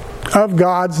of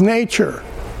God's nature.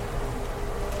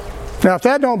 Now, if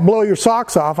that don't blow your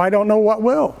socks off, I don't know what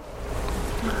will.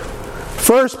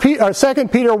 2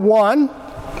 Peter 1,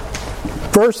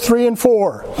 verse 3 and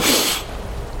 4.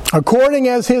 According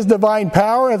as His divine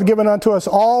power hath given unto us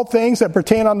all things that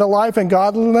pertain unto life and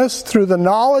godliness, through the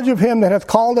knowledge of Him that hath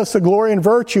called us to glory and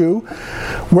virtue,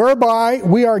 whereby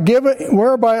are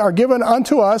given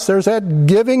unto us, there's that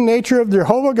giving nature of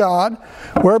Jehovah God,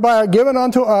 whereby are given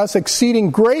unto us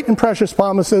exceeding great and precious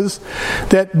promises,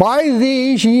 that by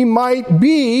these ye might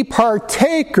be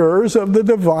partakers of the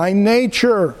divine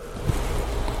nature.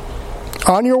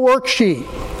 On your worksheet,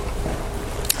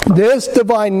 this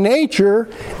divine nature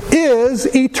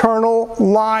is eternal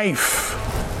life.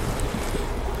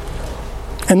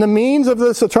 And the means of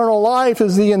this eternal life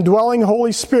is the indwelling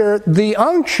Holy Spirit, the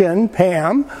unction,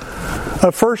 Pam,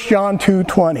 of 1 John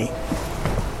 2:20.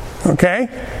 Okay?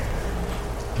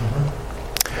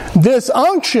 This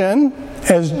unction,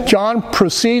 as John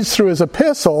proceeds through his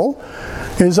epistle,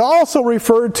 is also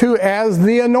referred to as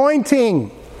the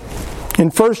anointing in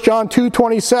 1 John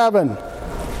 2:27.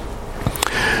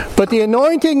 But the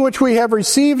anointing which we have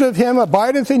received of Him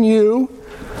abideth in you,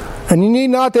 and you need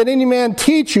not that any man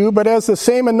teach you, but as the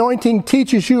same anointing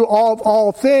teaches you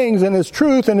all things, and is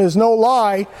truth, and is no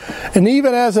lie, and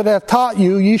even as it hath taught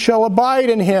you, ye shall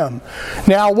abide in Him.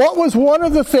 Now, what was one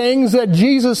of the things that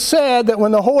Jesus said that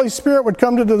when the Holy Spirit would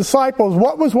come to the disciples,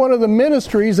 what was one of the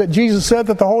ministries that Jesus said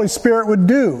that the Holy Spirit would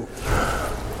do?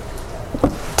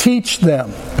 Teach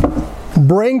them.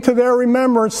 Bring to their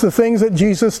remembrance the things that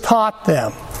Jesus taught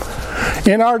them.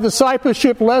 In our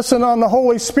discipleship lesson on the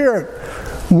Holy Spirit,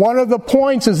 one of the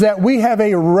points is that we have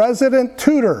a resident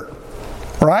tutor,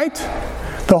 right?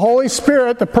 The Holy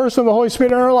Spirit, the person of the Holy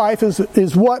Spirit in our life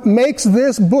is what makes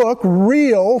this book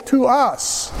real to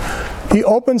us. He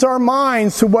opens our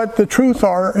minds to what the truths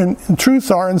are in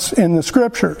the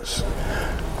Scriptures.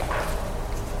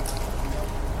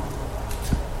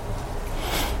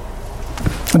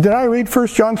 Did I read 1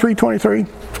 John 3:23?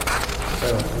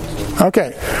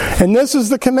 Okay. And this is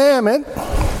the commandment.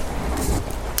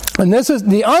 And this is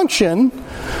the unction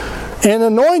and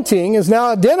anointing is now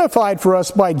identified for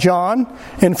us by John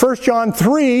in 1 John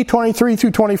 3:23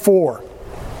 through 24.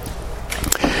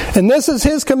 And this is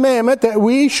his commandment, that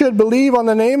we should believe on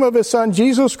the name of his Son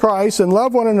Jesus Christ and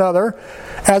love one another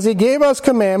as he gave us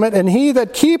commandment. And he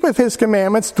that keepeth his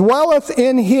commandments dwelleth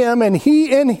in him, and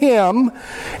he in him.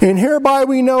 And hereby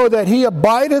we know that he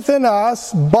abideth in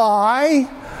us by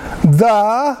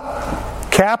the,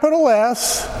 capital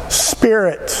S,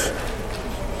 Spirit,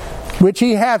 which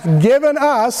he hath given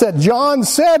us, that John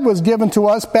said was given to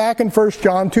us back in 1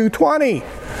 John 2:20.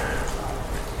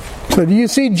 So do you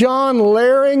see John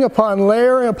layering upon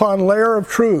layer upon layer of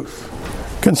truth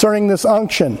concerning this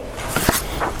unction?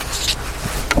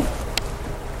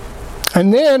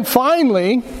 And then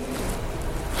finally,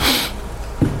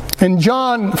 in 1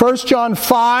 John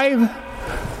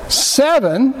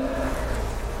 5:7,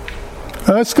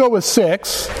 let's go with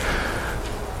 6.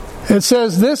 It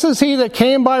says, this is he that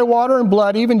came by water and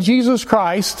blood, even Jesus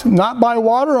Christ, not by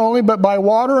water only, but by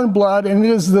water and blood. And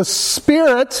it is the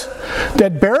Spirit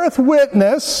that beareth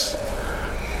witness,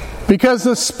 because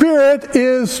the Spirit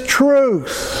is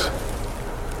truth.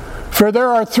 For there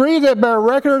are three that bear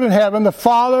record in heaven, the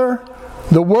Father,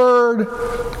 the Word,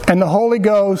 and the Holy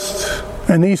Ghost,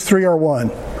 and these three are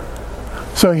one.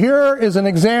 So here is an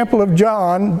example of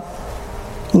John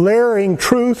layering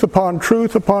truth upon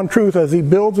truth upon truth as he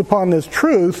builds upon this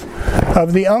truth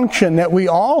of the unction that we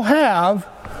all have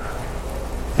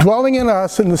dwelling in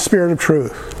us in the Spirit of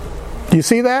truth. Do you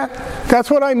see that? That's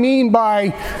what I mean by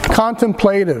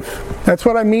contemplative. That's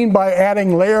what I mean by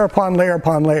adding layer upon layer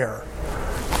upon layer.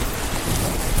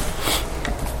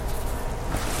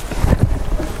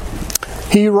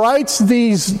 He writes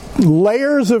these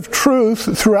layers of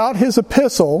truth throughout his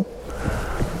epistle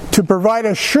to provide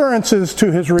assurances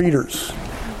to his readers.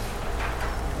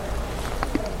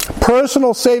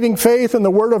 Personal saving faith in the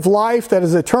word of life, that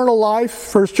is eternal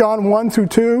life, 1 John 1 through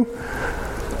 2.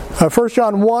 1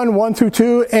 John 1, 1 through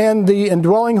 2, and the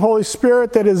indwelling Holy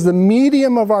Spirit, that is the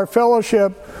medium of our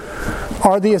fellowship,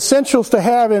 are the essentials to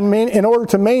have in order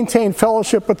to maintain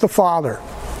fellowship with the Father.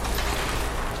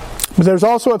 But there's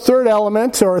also a third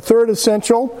element, or a third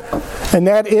essential, and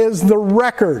that is the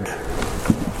record.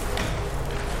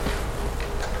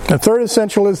 The third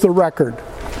essential is the record.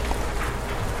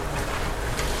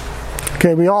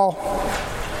 Okay, we all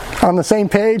on the same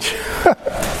page?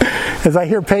 As I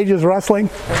hear pages rustling.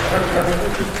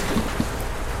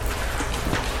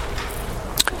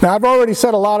 Now, I've already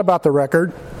said a lot about the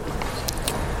record,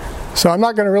 so I'm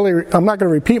not going to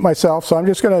repeat myself. So I'm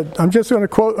just going to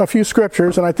quote a few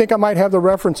scriptures, and I think I might have the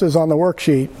references on the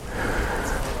worksheet.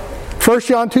 1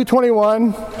 John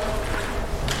 2:21.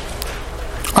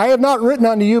 I have not written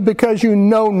unto you because you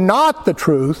know not the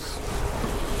truth,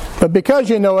 but because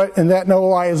you know it, and that no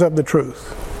lie is of the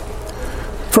truth.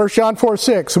 1 John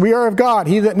 4:6. We are of God.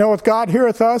 He that knoweth God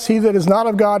heareth us. He that is not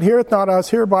of God heareth not us.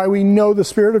 Hereby we know the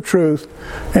spirit of truth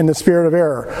and the spirit of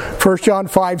error. 1 John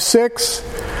 5:6.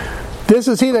 This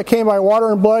is he that came by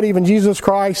water and blood, even Jesus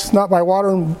Christ, not by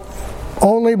water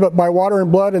only, but by water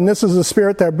and blood. And this is the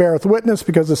Spirit that beareth witness,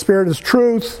 because the Spirit is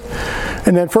truth.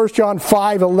 And then 1 John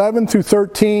 5:11 through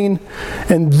 13.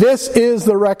 And this is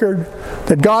the record,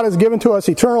 that God has given to us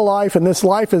eternal life, and this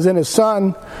life is in his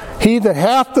Son. He that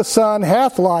hath the Son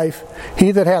hath life.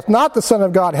 He that hath not the Son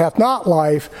of God hath not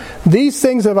life. These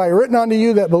things have I written unto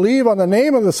you that believe on the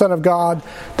name of the Son of God,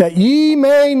 that ye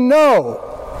may know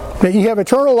that ye have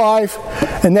eternal life,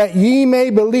 and that ye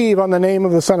may believe on the name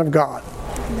of the Son of God.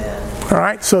 All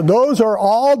right, so those are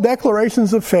all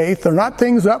declarations of faith. They're not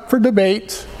things up for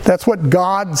debate. That's what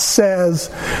God says.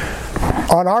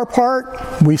 On our part,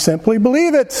 we simply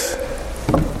believe it.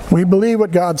 We believe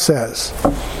what God says.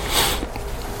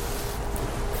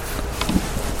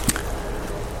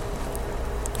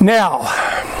 Now,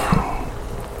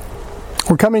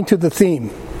 we're coming to the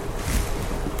theme,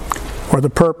 or the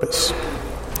purpose.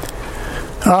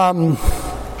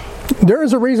 There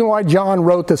is a reason why John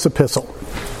wrote this epistle.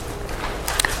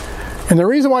 And the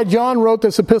reason why John wrote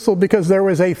this epistle, because there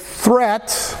was a threat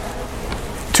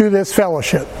to this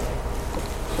fellowship.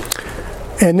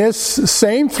 And this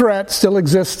same threat still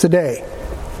exists today.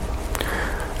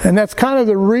 And that's kind of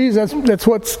the reason, that's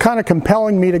what's kind of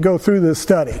compelling me to go through this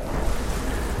study.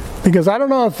 Because I don't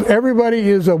know if everybody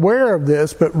is aware of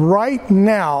this, but right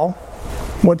now,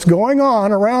 what's going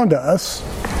on around us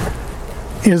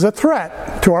is a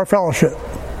threat to our fellowship.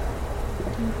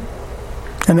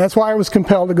 And that's why I was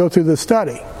compelled to go through this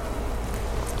study.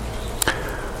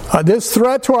 This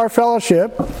threat to our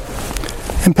fellowship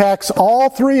impacts all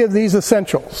three of these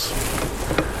essentials.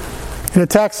 It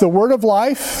attacks the word of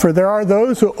life, for there are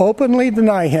those who openly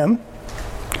deny him.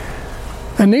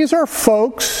 And these are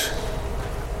folks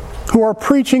who are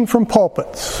preaching from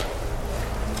pulpits.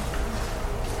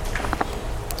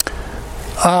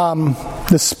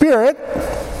 The Spirit,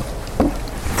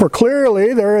 for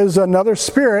clearly there is another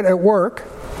spirit at work,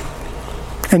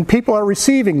 and people are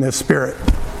receiving this spirit.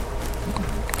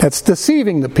 That's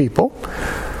deceiving the people.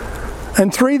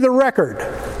 And 3, the record.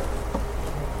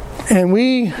 And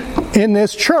we, in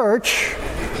this church,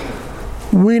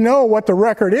 we know what the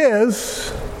record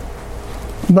is,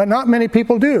 but not many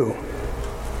people do.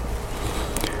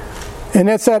 And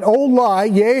it's that old lie,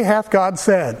 yea, hath God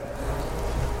said.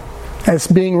 It's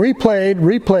being replayed.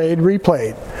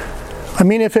 I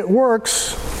mean, if it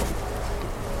works,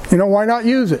 why not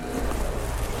use it?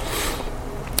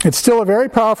 It's still a very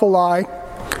powerful lie,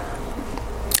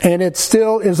 and it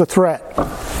still is a threat.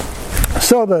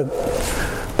 So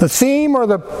the theme or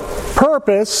the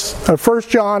purpose of 1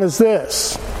 John is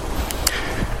this.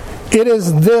 It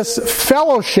is this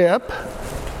fellowship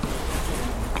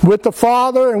with the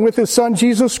Father and with His Son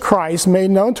Jesus Christ,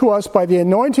 made known to us by the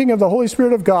anointing of the Holy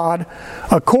Spirit of God,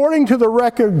 according to the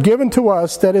record given to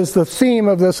us, that is the theme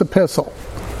of this epistle.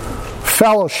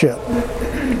 Fellowship.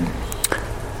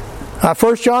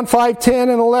 1 John 5:10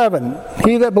 and 11.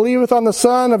 He that believeth on the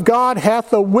Son of God hath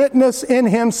the witness in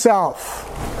himself.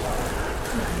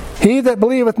 He that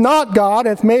believeth not God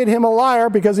hath made him a liar,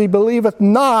 because he believeth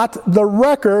not the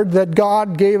record that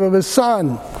God gave of His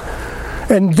Son.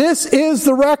 And this is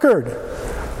the record,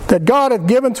 that God hath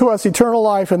given to us eternal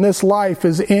life, and this life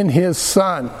is in His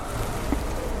Son.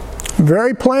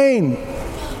 Very plain.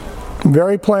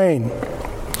 Very plain.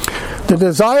 The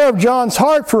desire of John's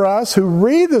heart for us who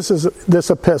read this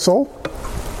epistle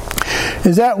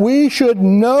is that we should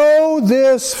know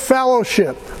this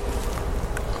fellowship.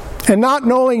 And not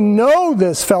only know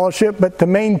this fellowship, but to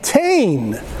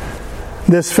maintain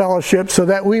this fellowship so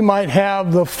that we might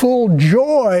have the full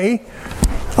joy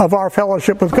of our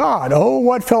fellowship with God. Oh,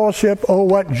 what fellowship, oh,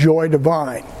 what joy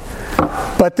divine.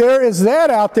 But there is that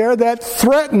out there that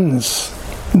threatens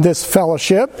this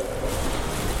fellowship,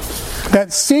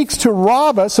 that seeks to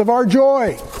rob us of our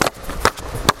joy.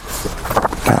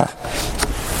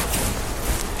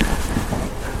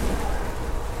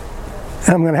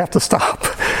 I'm going to have to stop.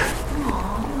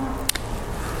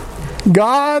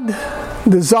 God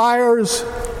desires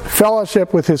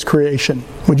fellowship with His creation.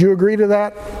 Would you agree to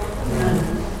that?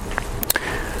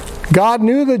 God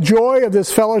knew the joy of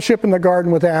this fellowship in the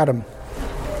garden with Adam.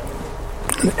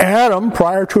 Adam,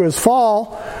 prior to his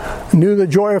fall, knew the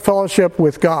joy of fellowship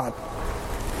with God.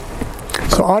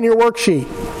 So on your worksheet,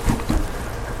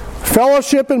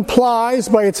 fellowship implies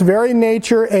by its very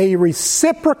nature a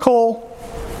reciprocal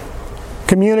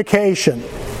communication.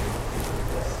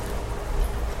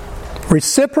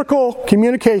 Reciprocal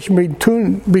communication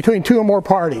between two or more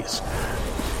parties.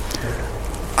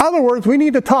 In other words, we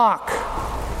need to talk.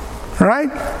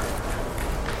 Right?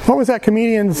 What was that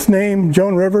comedian's name?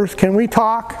 Joan Rivers. Can we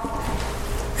talk?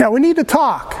 Yeah, we need to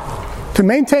talk. To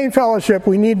maintain fellowship,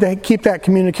 we need to keep that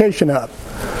communication up.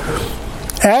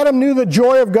 Adam knew the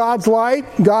joy of God's light,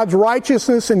 God's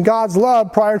righteousness, and God's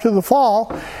love prior to the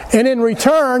fall. And in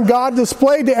return, God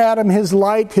displayed to Adam His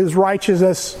light, His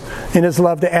righteousness, and His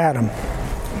love to Adam.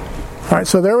 All right,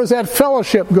 so there was that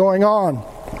fellowship going on.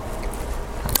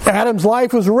 Adam's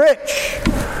life was rich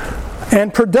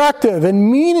and productive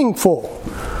and meaningful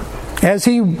as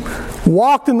he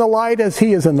walked in the light as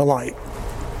he is in the light.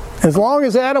 As long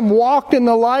as Adam walked in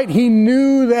the light, he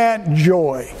knew that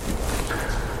joy.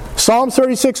 Psalm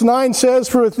 36:9 says,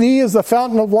 "For with thee is the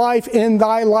fountain of life, in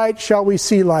thy light shall we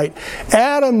see light."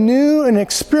 Adam knew and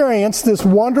experienced this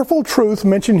wonderful truth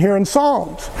mentioned here in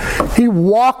Psalms. He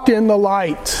walked in the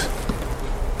light.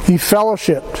 He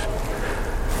fellowshipped.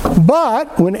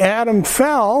 But when Adam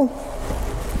fell,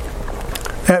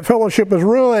 that fellowship was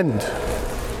ruined.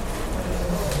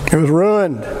 It was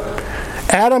ruined.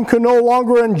 Adam could no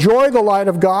longer enjoy the light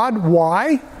of God.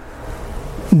 Why?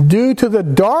 Due to the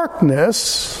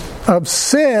darkness of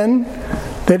sin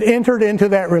that entered into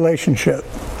that relationship.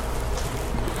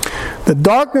 The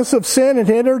darkness of sin had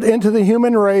entered into the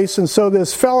human race, and so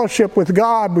this fellowship with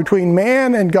God, between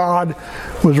man and God,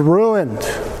 was ruined.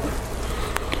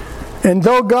 And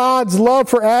though God's love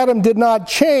for Adam did not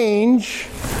change,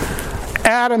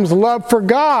 Adam's love for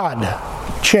God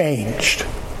changed.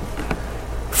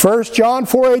 1 John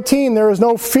 4:18, there is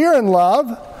no fear in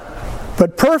love,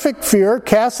 but perfect love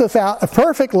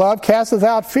casteth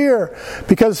out fear,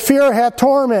 because fear hath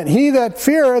torment. He that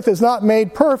feareth is not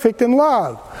made perfect in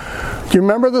love. Do you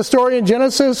remember the story in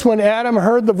Genesis when Adam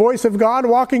heard the voice of God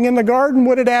walking in the garden?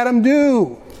 What did Adam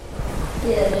do?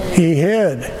 He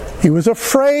hid. He was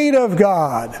afraid of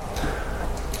God.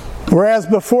 Whereas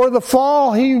before the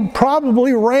fall, he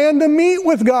probably ran to meet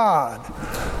with God.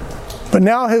 But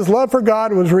now his love for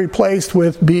God was replaced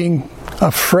with being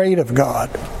afraid of God.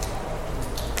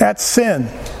 That's sin.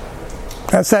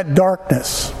 That's that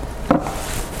darkness.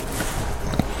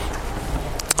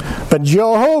 But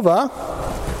Jehovah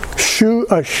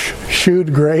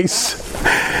shewed grace,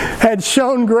 had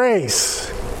shown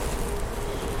grace.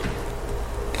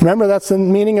 Remember, that's the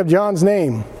meaning of John's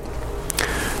name.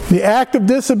 The act of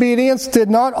disobedience did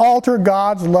not alter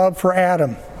God's love for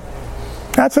Adam.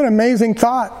 That's an amazing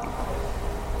thought.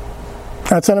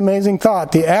 That's an amazing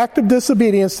thought. The act of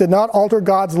disobedience did not alter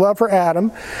God's love for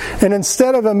Adam, and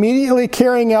instead of immediately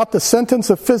carrying out the sentence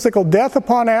of physical death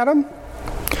upon Adam,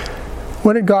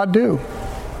 what did God do?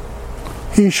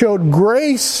 He showed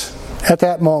grace at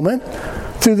that moment.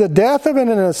 Through the death of an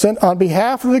innocent, on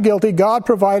behalf of the guilty, God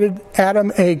provided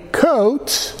Adam a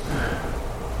coat,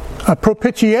 a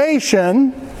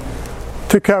propitiation,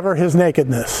 to cover his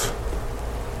nakedness.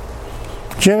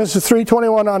 Genesis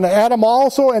 3:21, on Adam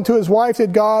also and to his wife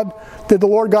did the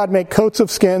Lord God make coats of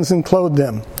skins and clothe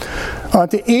them.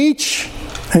 Unto each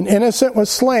an innocent was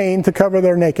slain to cover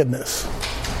their nakedness.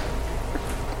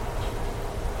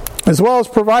 As well as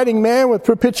providing man with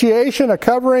propitiation, a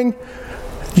covering,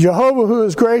 Jehovah, who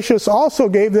is gracious, also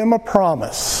gave them a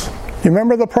promise. You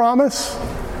remember the promise?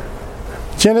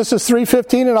 Genesis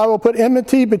 3:15, and I will put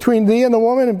enmity between thee and the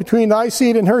woman, and between thy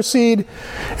seed and her seed.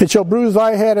 It shall bruise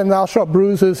thy head, and thou shalt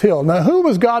bruise his heel. Now, who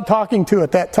was God talking to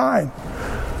at that time?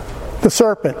 The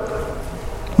serpent.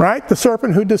 Right? The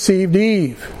serpent who deceived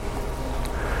Eve.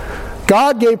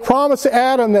 God gave promise to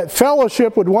Adam that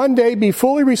fellowship would one day be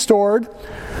fully restored,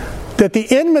 that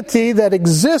the enmity that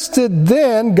existed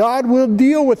then, God will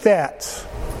deal with that.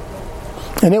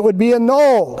 And it would be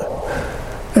annulled.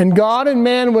 And God and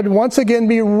man would once again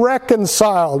be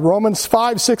reconciled. Romans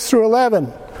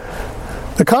 5:6-11.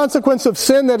 The consequence of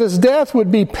sin, that is death,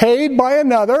 would be paid by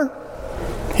another.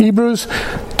 Hebrews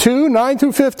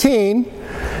 2:9-15.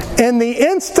 And the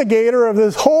instigator of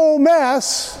this whole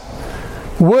mess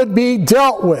would be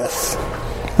dealt with.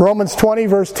 Romans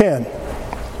 20:10.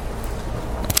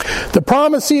 The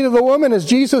promised seed of the woman is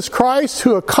Jesus Christ,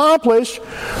 who accomplished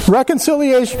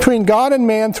reconciliation between God and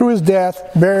man through his death,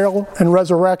 burial, and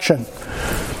resurrection.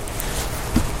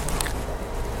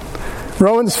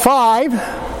 Romans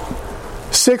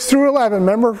 5:6-11.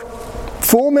 Remember,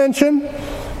 full mention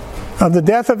of the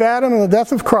death of Adam and the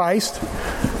death of Christ.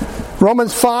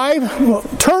 Romans 5.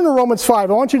 Turn to Romans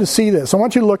 5. I want you to see this. I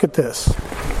want you to look at this.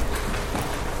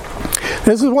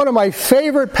 This is one of my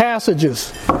favorite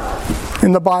passages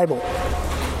in the Bible.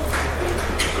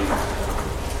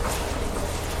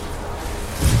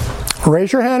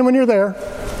 Raise your hand when you're there.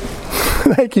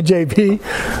 Thank you, JB.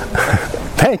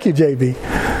 Thank you, JB.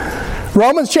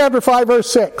 Romans chapter 5,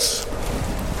 verse 6.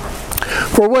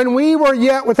 For when we were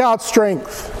yet without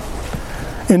strength,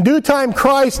 in due time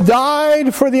Christ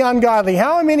died for the ungodly.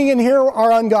 How many in here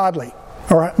are ungodly?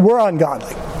 All right, we're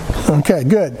ungodly. Okay,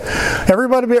 good.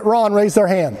 Everybody but Ron raise their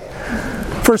hand.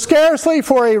 For scarcely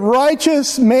for a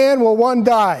righteous man will one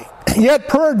die, yet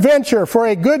peradventure for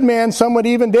a good man some would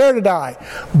even dare to die.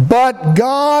 But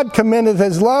God commendeth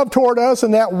his love toward us,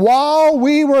 in that while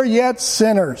we were yet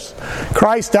sinners,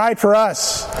 Christ died for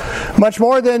us. Much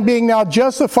more than being now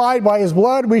justified by his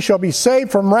blood, we shall be saved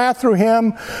from wrath through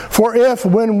him. For if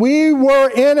when we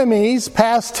were enemies,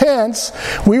 past tense,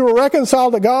 we were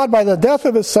reconciled to God by the death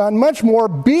of his Son, much more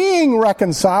being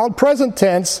reconciled, present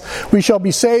tense, we shall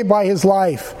be saved by his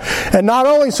life. And not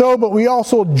only so, but we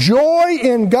also joy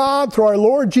in God through our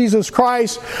Lord Jesus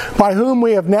Christ, by whom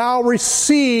we have now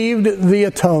received the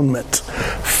atonement.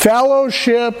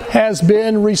 Fellowship has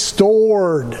been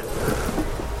restored.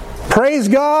 Praise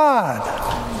God.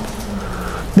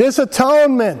 This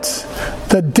atonement,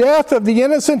 the death of the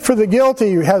innocent for the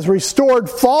guilty, has restored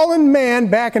fallen man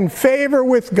back in favor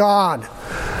with God.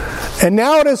 And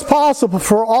now it is possible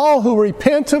for all who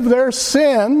repent of their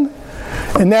sin,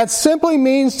 and that simply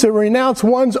means to renounce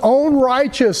one's own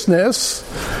righteousness,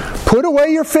 put away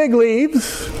your fig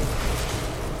leaves,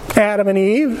 Adam and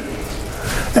Eve,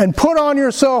 and put on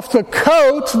yourself the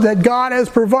coat that God has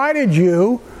provided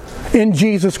you in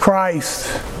Jesus Christ.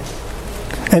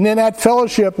 And then that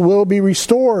fellowship will be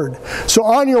restored. So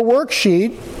on your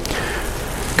worksheet,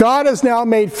 God has now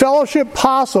made fellowship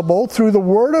possible through the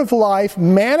Word of life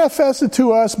manifested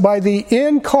to us by the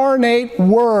incarnate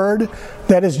Word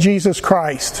that is Jesus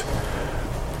Christ.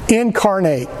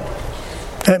 Incarnate.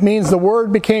 That means the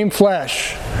Word became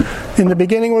flesh. In the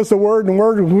beginning was the Word, and the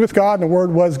Word was with God, and the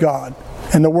Word was God.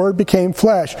 And the Word became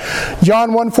flesh.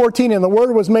 John 1:14, and the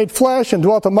Word was made flesh and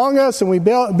dwelt among us, and we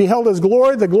beheld his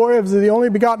glory, the glory of the only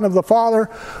begotten of the Father,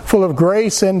 full of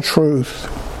grace and truth.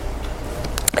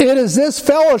 It is this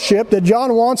fellowship that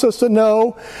John wants us to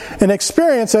know and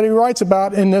experience that he writes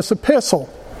about in this epistle.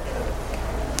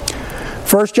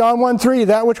 1 John 1:3,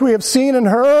 that which we have seen and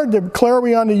heard declare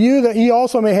we unto you, that ye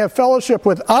also may have fellowship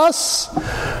with us.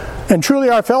 And truly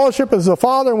our fellowship is the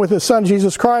Father and with His Son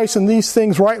Jesus Christ, and these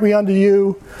things write we unto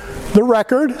you, the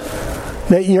record,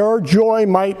 that your joy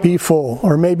might be full,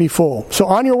 or may be full. So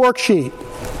on your worksheet,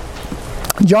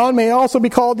 John may also be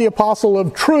called the apostle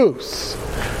of truth.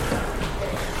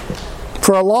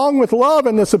 For along with love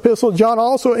in this epistle, John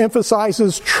also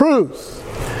emphasizes truth.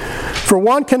 For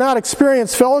one cannot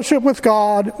experience fellowship with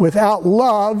God without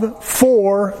love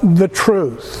for the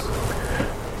truth.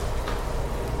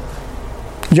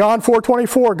 John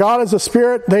 4:24, God is a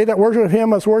spirit, they that worship Him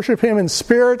must worship Him in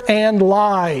spirit and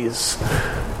lies.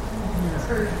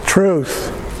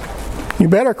 Truth. You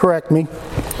better correct me.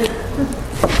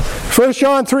 1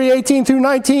 John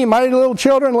 3:18-19, mighty little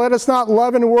children, let us not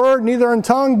love in word, neither in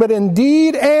tongue, but in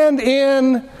deed and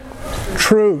in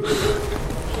truth.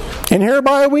 And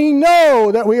hereby we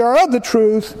know that we are of the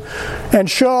truth, and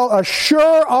shall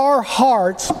assure our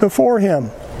hearts before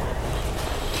Him.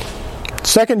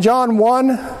 2 John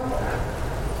 1,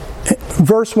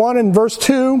 verse 1 and verse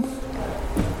 2,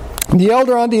 the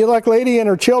elder unto the elect lady and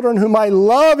her children, whom I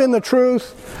love in the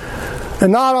truth,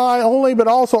 and not I only, but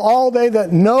also all they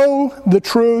that know the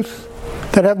truth,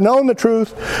 that have known the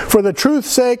truth, for the truth's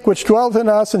sake, which dwelleth in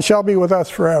us and shall be with us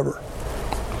forever.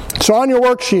 So on your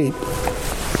worksheet,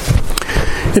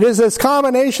 it is this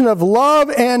combination of love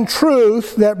and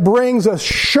truth that brings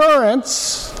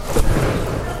assurance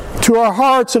to our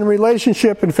hearts in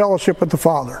relationship and fellowship with the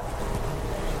Father.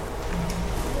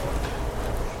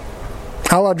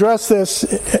 I'll address this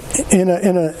in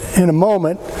a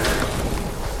moment,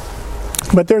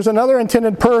 but there's another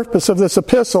intended purpose of this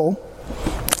epistle,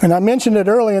 and I mentioned it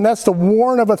earlier, and that's to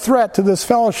warn of a threat to this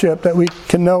fellowship that we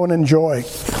can know and enjoy.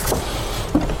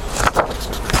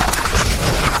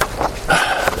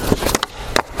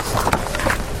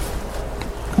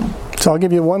 So I'll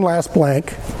give you one last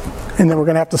blank, and then we're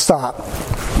going to have to stop.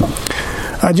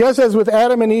 Just as with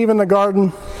Adam and Eve in the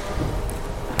garden,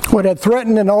 what had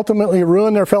threatened and ultimately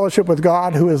ruined their fellowship with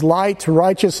God, who is light,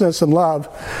 righteousness, and love,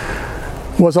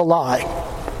 was a lie,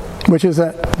 which is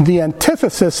the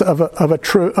antithesis of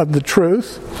the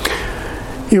truth.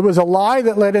 It was a lie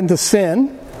that led into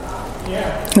sin,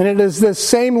 and it is this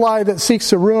same lie that seeks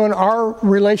to ruin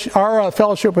our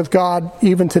fellowship with God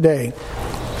even today.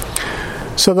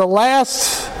 So the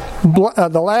last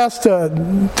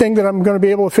thing that I'm going to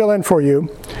be able to fill in for you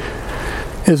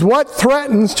is what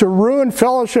threatens to ruin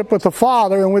fellowship with the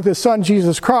Father and with His Son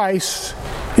Jesus Christ,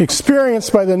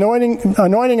 experienced by the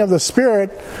anointing of the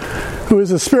Spirit, who is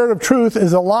the Spirit of truth,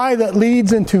 is a lie that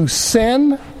leads into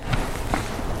sin,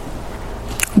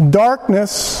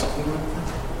 darkness,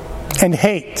 and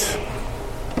hate.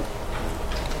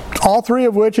 All three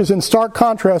of which is in stark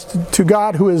contrast to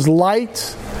God, who is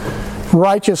light,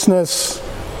 righteousness,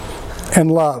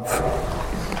 and love.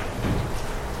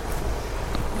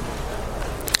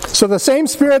 So the same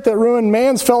Spirit that ruined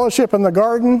man's fellowship in the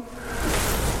garden,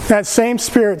 that same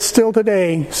Spirit still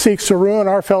today seeks to ruin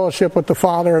our fellowship with the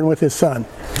Father and with His Son.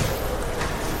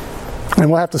 And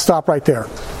we'll have to stop right there.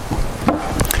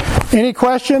 Any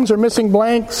questions or missing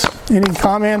blanks? Any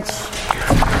comments?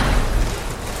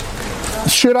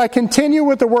 Should I continue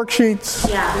with the worksheets?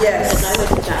 Yeah. Yes. I would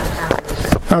put that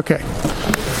after. Okay.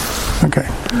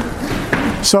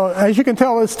 So as you can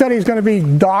tell, this study is going to be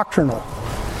doctrinal.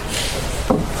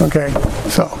 Okay,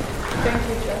 so. Thank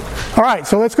you, Joe. All right,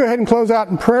 so let's go ahead and close out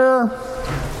in prayer.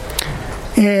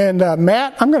 And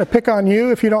Matt, I'm going to pick on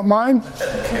you if you don't mind.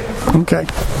 Okay.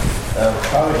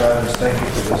 Father God, I just thank you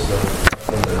for this.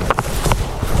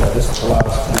 This allows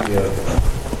us to